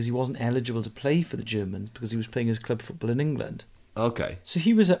Germany because he wasn't eligible to play for the Germans because he was playing his club football in England. Okay. So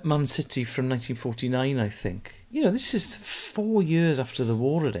he was at Man City from 1949, I think. You know, this is 4 years after the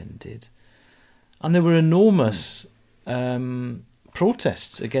war had ended. And there were enormous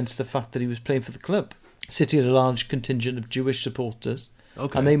protests against the fact that he was playing for the club. City had a large contingent of Jewish supporters.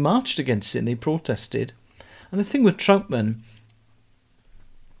 Okay. And they marched against it and they protested. And the thing with Trautman,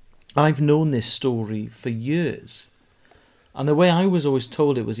 I've known this story for years. And the way I was always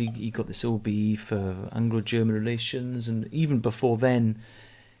told it was he got this OBE for Anglo-German relations, and even before then,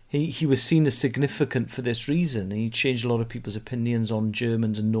 he was seen as significant for this reason. He changed a lot of people's opinions on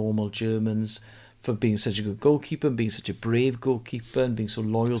Germans and normal Germans for being such a good goalkeeper, and being such a brave goalkeeper, and being so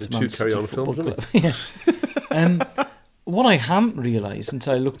loyal to Man City Football Club. Yeah. What I hadn't realised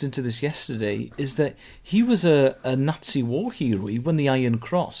until I looked into this yesterday is that he was a Nazi war hero. He won the Iron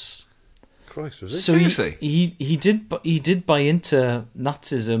Cross. Christ, was it? So Seriously? he did buy into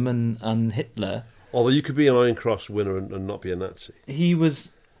Nazism and Hitler. Although you could be an Iron Cross winner and not be a Nazi. He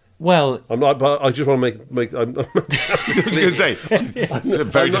was, well... I'm not, but I just want to make I'm I was going to say,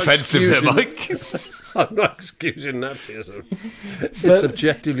 very defensive there, Mike. I'm not excusing Nazism. It's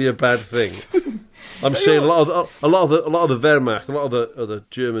objectively a bad thing. I'm saying a lot of the Wehrmacht, a lot of the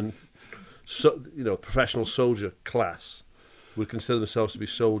German, professional soldier class would consider themselves to be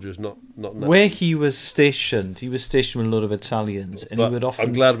soldiers, not Nazis. Where he was stationed with a lot of Italians, and he would often...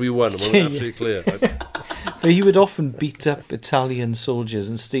 I'm glad we won. I'm absolutely clear. But he would often beat up Italian soldiers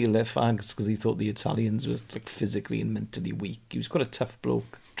and steal their fags because he thought the Italians were physically and mentally weak. He was quite a tough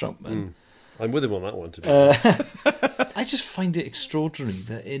bloke, Trautman. I'm with him on that one, to be honest. I just find it extraordinary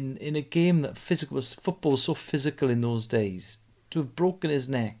that in a game that football was so physical in those days, to have broken his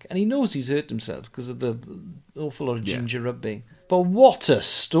neck, and he knows he's hurt himself because of the awful lot of ginger rubbing. But what a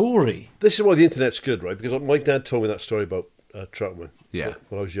story! This is why the internet's good, right? Because my dad told me that story about Trautman. Yeah.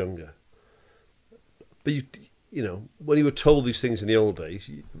 When I was younger. But you know, when you were told these things in the old days,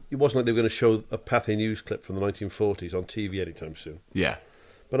 it wasn't like they were going to show a Pathé News clip from the 1940s on TV anytime soon. Yeah.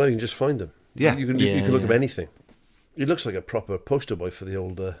 But now you can just find them. Yeah. You can look up anything. He looks like a proper poster boy for the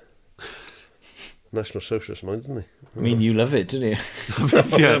old National Socialist mind, doesn't he? I mean, you love it, don't you?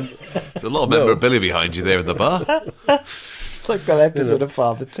 Yeah. There's a lot of memorabilia behind you there in the bar. It's like that episode of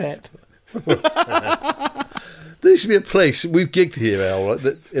Father Ted. There used to be a place, we've gigged here, Al, right,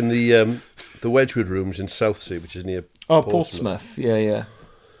 that in the Wedgwood Rooms in Southsea, which is near Portsmouth. Yeah.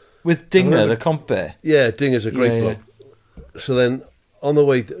 With Dinger, the compere. Yeah, Dinger's a great bloke. So then, on the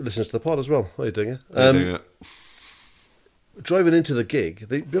way, listens to the pod as well. Hi, Dinger. Driving into the gig,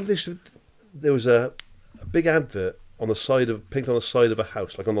 there was a big advert on the side of a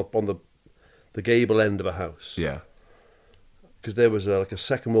house, like on the gable end of a house. Yeah. Because there was like a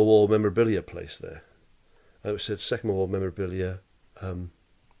Second World War memorabilia place there. And it said Second World War memorabilia.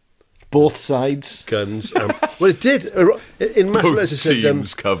 Both sides. Guns. Well, it did. In massive letters it said...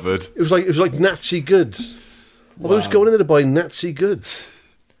 teams covered. It was like Nazi goods. Well, I was going in there to buy Nazi goods.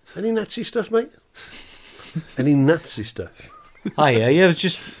 Any Nazi stuff, mate? Any Nazi stuff? Yeah, I was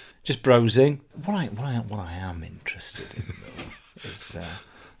just browsing. What I am interested in though is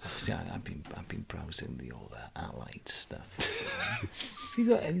obviously I've been browsing the old Allied stuff. Have you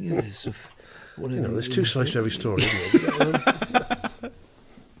got any of this? There's two sides to every story, isn't there?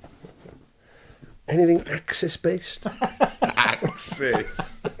 Anything Axis based?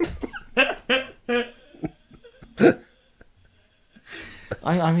 Axis.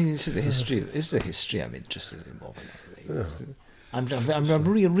 I mean, it's the history I'm interested in more than anything. I'm a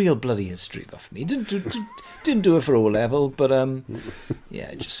real bloody history buff. Me didn't do it for O level, but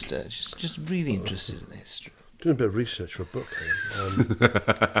just really interested in the history. Doing a bit of research for a book.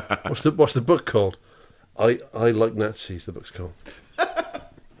 What's the book called? I Like Nazis. The book's called.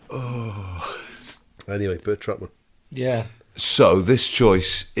 Anyway, Bert Trautman. Yeah. So this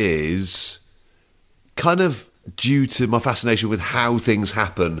choice is kind of due to my fascination with how things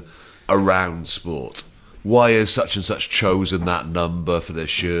happen around sport. Why has such and such chosen that number for their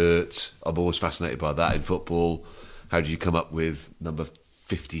shirt? I'm always fascinated by that in football. How did you come up with number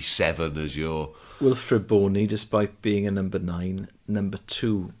 57 as your... Wilfred Boney, despite being a number 9, number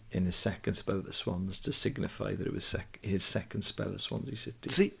 2 in his second spell at the Swans to signify that it was his second spell at Swansea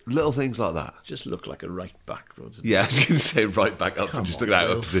City. See, little things like that. Just look like a right back, though, doesn't Yeah, I was going to say right back up and just looking out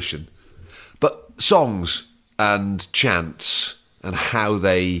of position. But songs and chants and how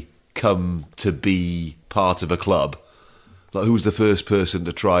they come to be part of a club. Like, who was the first person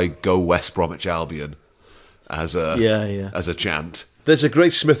to try Go West Bromwich Albion as a chant? There's a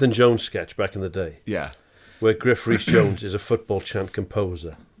great Smith and Jones sketch back in the day. Yeah. Where Griff Rhys-Jones is a football chant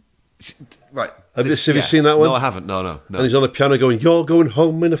composer. Right. Have you seen that one? No, I haven't. No. And he's on a piano going, "You're going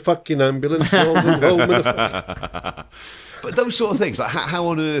home in a fucking ambulance. You're going home in a But those sort of things, like how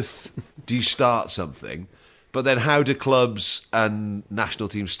on earth do you start something? But then how do clubs and national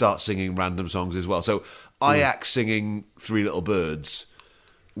teams start singing random songs as well? So Ajax singing Three Little Birds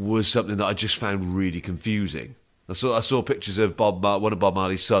was something that I just found really confusing. I saw pictures of one of Bob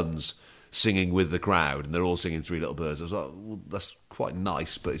Marley's sons singing with the crowd, and they're all singing Three Little Birds. I was like, well, that's quite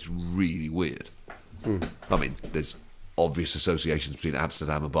nice, but it's really weird. I mean, there's obvious associations between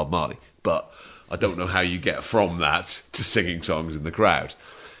Amsterdam and Bob Marley, but I don't know how you get from that to singing songs in the crowd.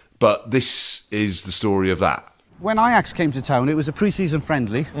 But this is the story of that. When Ajax came to town, it was a pre-season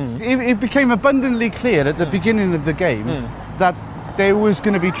friendly. It became abundantly clear at the beginning of the game that there was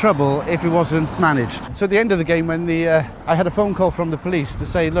going to be trouble if it wasn't managed. So at the end of the game, when I had a phone call from the police to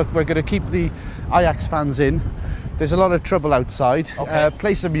say, look, we're going to keep the Ajax fans in. There's a lot of trouble outside.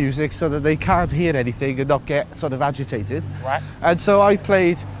 Play some music so that they can't hear anything and not get sort of agitated. Right. And so I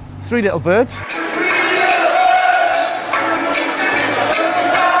played Three Little Birds.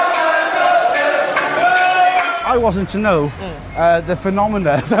 I wasn't to know the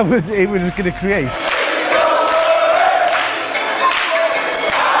phenomena that it was going to create.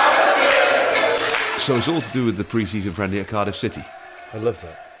 So it's all to do with the pre-season friendly at Cardiff City. I love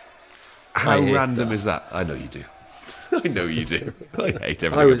that. How random is that? I know you do. I know you do. I hate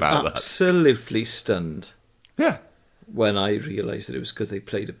everything about that. I was absolutely stunned. Yeah. When I realised that it was because they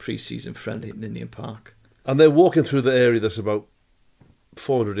played a pre-season friendly at Ninian Park. And they're walking through the area that's about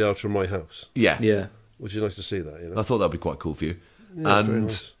 400 yards from my house. Yeah. Yeah. Which is nice to see that, you know. I thought that'd be quite cool for you. Yeah, and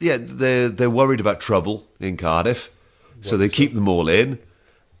nice. yeah, they're worried about trouble in Cardiff, so they keep them all in,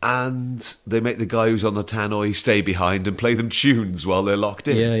 and they make the guy who's on the tannoy stay behind and play them tunes while they're locked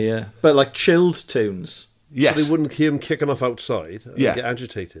in. Yeah. But like chilled tunes. Yes. So they wouldn't hear them kicking off outside and get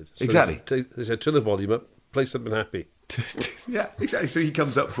agitated. So exactly. They said, turn the volume up, play something happy. Yeah, exactly. So he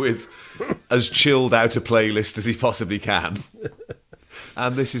comes up with as chilled out a playlist as he possibly can.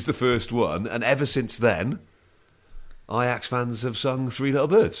 And this is the first one. And ever since then, Ajax fans have sung Three Little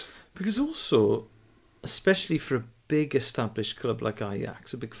Birds. Because also, especially for a big established club like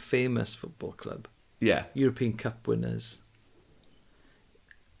Ajax, a big famous football club, yeah, European Cup winners,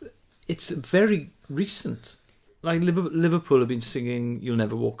 it's very recent. Like Liverpool have been singing "You'll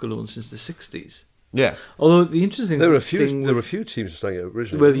Never Walk Alone" since the 60s. Yeah. Although the interesting there were a thing few teams that sang it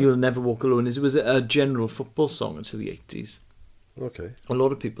originally. Whether "You'll Never Walk Alone" is it was a general football song until the 80s. Okay. A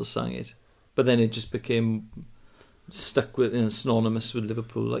lot of people sang it, but then it just became stuck with, synonymous with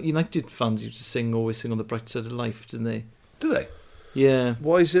Liverpool. Like United fans used to always sing "On the Bright Side of Life," didn't they? Do they? Yeah.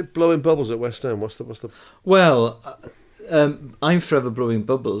 Why is it blowing bubbles at West Ham? What's the? Well, "I'm Forever Blowing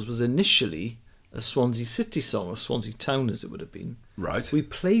Bubbles" was initially a Swansea City song, or Swansea Town as it would have been. Right. We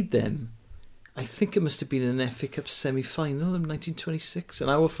played them. I think it must have been an FA Cup semi-final in 1926,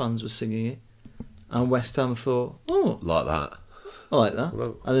 and our fans were singing it. And West Ham thought, "Oh, like that. I like that."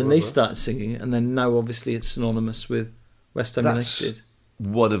 And then they started singing it, and then now obviously it's synonymous with West Ham United.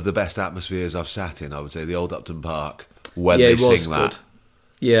 One of the best atmospheres I've sat in, I would say, the Old Upton Park, when they sing that.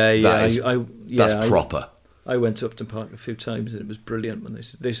 Yeah, that's proper. I went to Upton Park a few times, and it was brilliant when they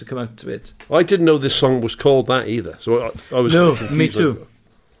used to come out to it. I didn't know this song was called that either, so I was no, confused. Me too.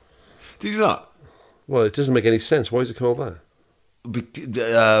 Did you not? Well, it doesn't make any sense. Why is it called that?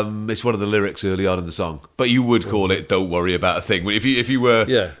 It's one of the lyrics early on in the song, but you would call it "Don't Worry About a Thing." If you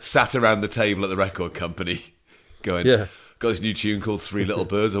were sat around the table at the record company, going, "Got this new tune called Three Little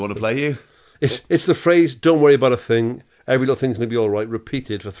Birds. I want to play you." It's the phrase "Don't worry about a thing. Every little thing's going to be all right."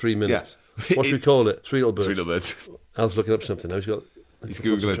 Repeated for 3 minutes. Yeah. What should we call it? Three Little Birds. Three Little Birds. Al's looking up something now. He's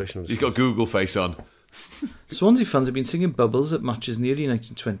googling. He's got Google face on. Swansea fans have been singing Bubbles at matches in the early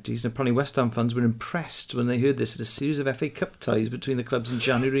 1920s, and apparently West Ham fans were impressed when they heard this at a series of FA Cup ties between the clubs in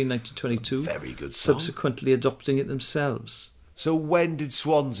January 1922. Very good song. Subsequently adopting it themselves. So when did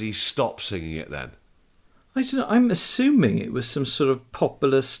Swansea stop singing it then? I don't know. I'm assuming it was some sort of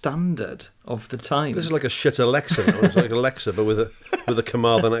popular standard of the time. This is like a shit Alexa now. It's like Alexa, but with a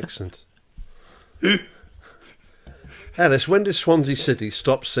Carmarthen accent. Elis, when did Swansea City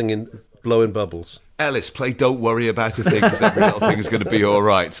stop singing "Blowing Bubbles"? Elis, play "Don't Worry About a Thing," because every little thing is going to be all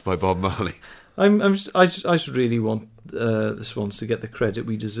right by Bob Marley. I just really want the Swans to get the credit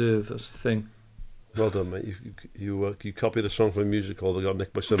we deserve. That's the thing. Well done, mate. You copied a song from a musical that got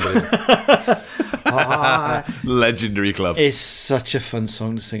nicked by somebody. Legendary club. It's such a fun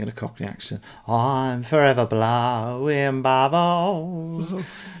song to sing in a Cockney accent. I'm forever blowing bubbles,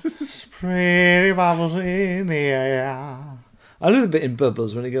 pretty bubbles in the air. I love the bit in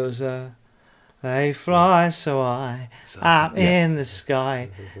Bubbles when he goes, they fly so high, up in the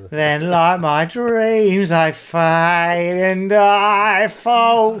sky. Then like my dreams I fade and die.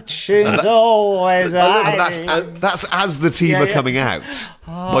 Fortune's always hiding. That's as the team are coming out.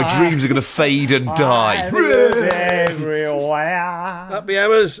 My dreams are going to fade and die. Everywhere. Happy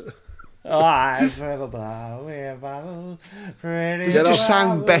Hammers. I'm forever blowing bubbles. Does it just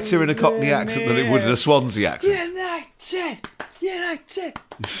sound better in a Cockney accent than it would in a Swansea accent? United.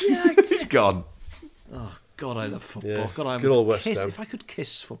 It's gone. Oh God, I love football. Yeah. God, Good old West Ham. If I could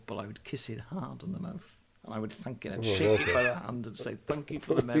kiss football, I would kiss it hard on the mouth, and I would thank it. I'd shake it by the hand and say, "Thank you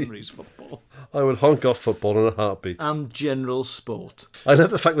for the memories, football." I would honk off football in a heartbeat. And general sport. I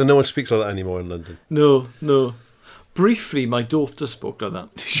love the fact that no one speaks like that anymore in London. No. Briefly, my daughter spoke like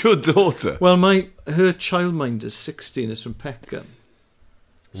that. Your daughter? Well, her childminder's 16, is from Peckham.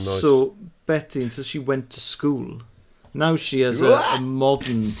 Nice. So Betty, until she went to school, now she has a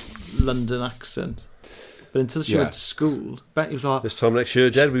modern London accent. But until she went to school, Betty was like... This time next year,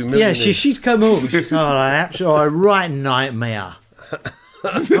 Dad, we'll be millionaires. Yeah, she'd come home. She's like, an absolute right nightmare.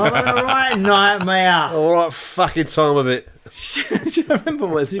 I'm a right nightmare. All right, fucking time of it. I remember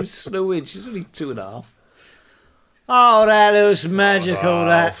once it was snowing. She's only 2.5. Oh, that looks magical,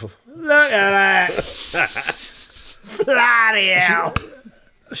 that. Look at that. Bloody hell.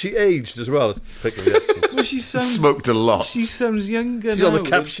 She aged as well. Well, she sounds... Smoked a lot. She sounds younger She's now. on the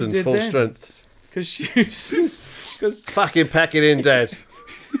capstan, full strength. Because she goes... Fucking pack it in, Dad.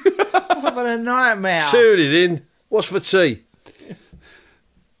 I'm having a nightmare. Tune it in. What's for tea?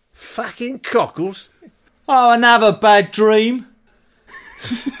 Fucking cockles. Oh, another bad dream.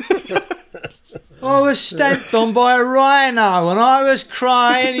 I was stamped on by a rhino and I was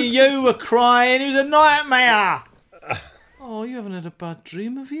crying and you were crying. It was a nightmare. Oh, you haven't had a bad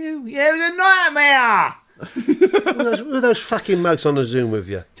dream, have you? Yeah, it was a nightmare. Who are those fucking mugs on the Zoom with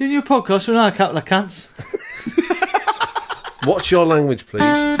you? Doing your podcast with another couple of cunts. What's your language, please?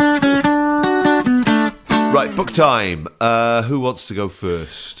 Right, book time. Who wants to go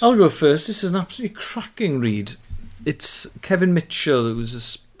first? I'll go first. This is an absolutely cracking read. It's Kevin Mitchell,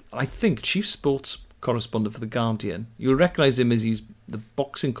 who's, I think, chief sports correspondent for The Guardian. You'll recognise him as he's the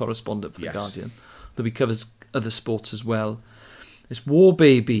boxing correspondent for The Guardian, though he covers other sports as well. It's War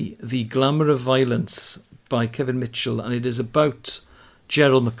Baby, The Glamour of Violence by Kevin Mitchell, and it is about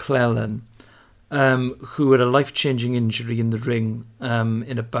Gerald McClellan, who had a life-changing injury in the ring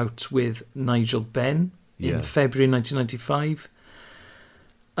in a bout with Nigel Benn in February 1995.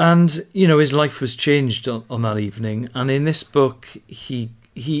 And, you know, his life was changed on that evening. And in this book,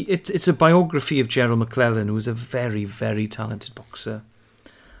 it's a biography of Gerald McClellan, who was a very, very talented boxer.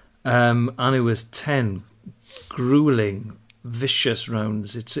 And it was 10 grueling, vicious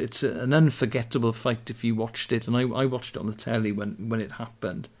rounds. It's an unforgettable fight if you watched it. And I watched it on the telly when it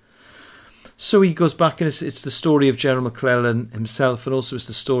happened. So he goes back, and it's the story of Gerald McClellan himself, and also it's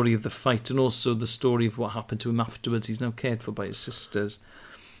the story of the fight, and also the story of what happened to him afterwards. He's now cared for by his sisters.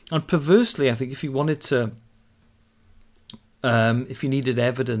 And perversely, I think if he wanted to, if he needed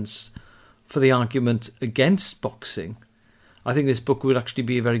evidence for the argument against boxing, I think this book would actually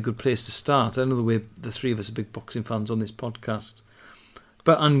be a very good place to start. I know the three of us are big boxing fans on this podcast,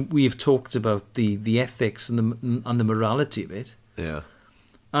 and we've talked about the ethics and the morality of it. Yeah.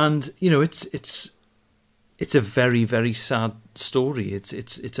 And you know, it's a very, very sad story.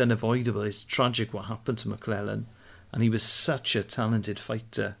 It's unavoidable. It's tragic what happened to McClellan, and he was such a talented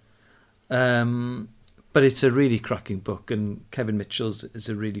fighter. But it's a really cracking book, and Kevin Mitchell is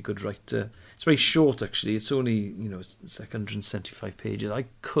a really good writer. It's very short, actually. It's only, it's like 175 pages. I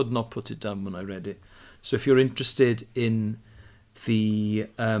could not put it down when I read it. So if you're interested in the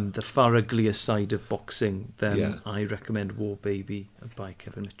far uglier side of boxing, then I recommend War Baby by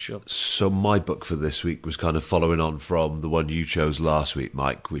Kevin Mitchell. So my book for this week was kind of following on from the one you chose last week,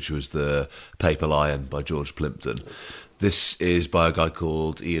 Mike, which was The Paper Lion by George Plimpton. This is by a guy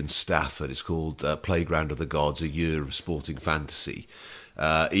called Ian Steff, and it's called Playground of the Gods, A Year of Sporting Fantasy.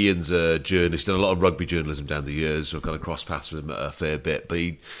 Ian's a journalist, done a lot of rugby journalism down the years, so I've kind of crossed paths with him a fair bit, but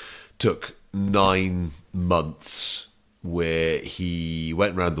he took 9 months where he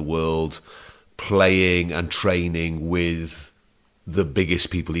went around the world playing and training with the biggest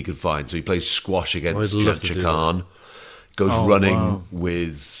people he could find. So he plays squash against Judge Khan, goes running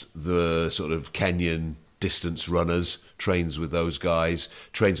with the sort of Kenyan distance runners, trains with those guys,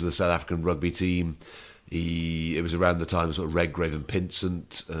 trains with the South African rugby team. It was around the time of sort of Redgrave and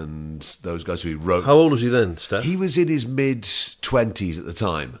Pinsent and those guys who he wrote. How old was he then, Steff? He was in his mid-20s at the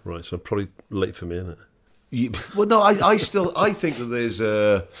time. Right, so probably late for me, isn't it? Well, no, I think that there's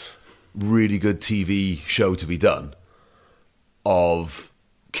a really good TV show to be done of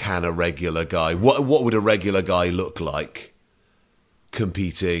can a regular guy, what would a regular guy look like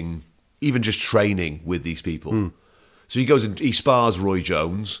competing, even just training with these people. So he goes and he spars Roy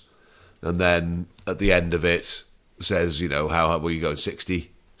Jones, and then at the end of it says, how were you going, 60%,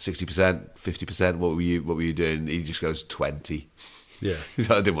 50%, what were you doing? He just goes 20. Yeah.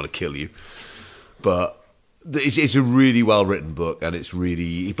 I didn't want to kill you. But it's a really well written book, and it's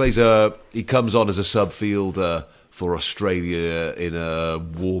really he comes on as a subfielder for Australia in a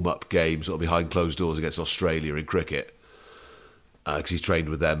warm up game, sort of behind closed doors against Australia in cricket, because he's trained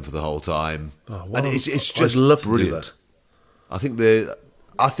with them for the whole time. Oh, wow. And it's just brilliant. I think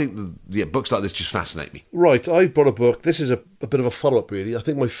books like this just fascinate me. Right, I brought a book. This is a bit of a follow up, really. I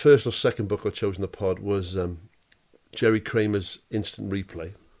think my first or second book I chose in the pod was Jerry Kramer's Instant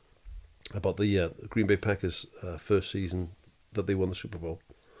Replay, about the Green Bay Packers' first season that they won the Super Bowl.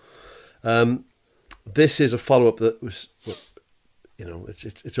 This is a follow-up that was,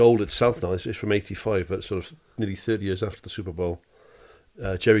 it's old itself now. It's from '85, but sort of nearly 30 years after the Super Bowl.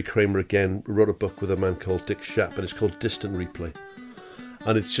 Jerry Kramer again wrote a book with a man called Dick Schaap, and it's called Distant Replay,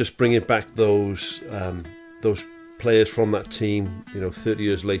 and it's just bringing back those players from that team. 30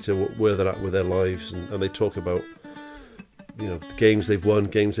 years later, where they're at with their lives, and they talk about the games they've won,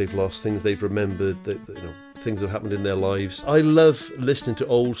 games they've lost, things they've remembered, things that have happened in their lives. I love listening to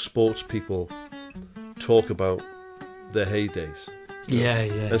old sports people talk about their heydays. Yeah,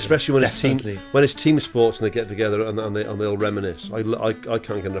 and especially when it's team sports and they get together and they'll reminisce. I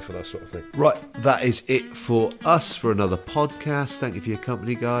can't get enough of that sort of thing. Right, that is it for us for another podcast. Thank you for your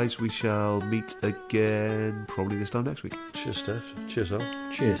company, guys. We shall meet again probably this time next week. Cheers, Steff. Cheers, Al.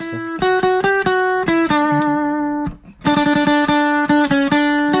 Cheers, sir.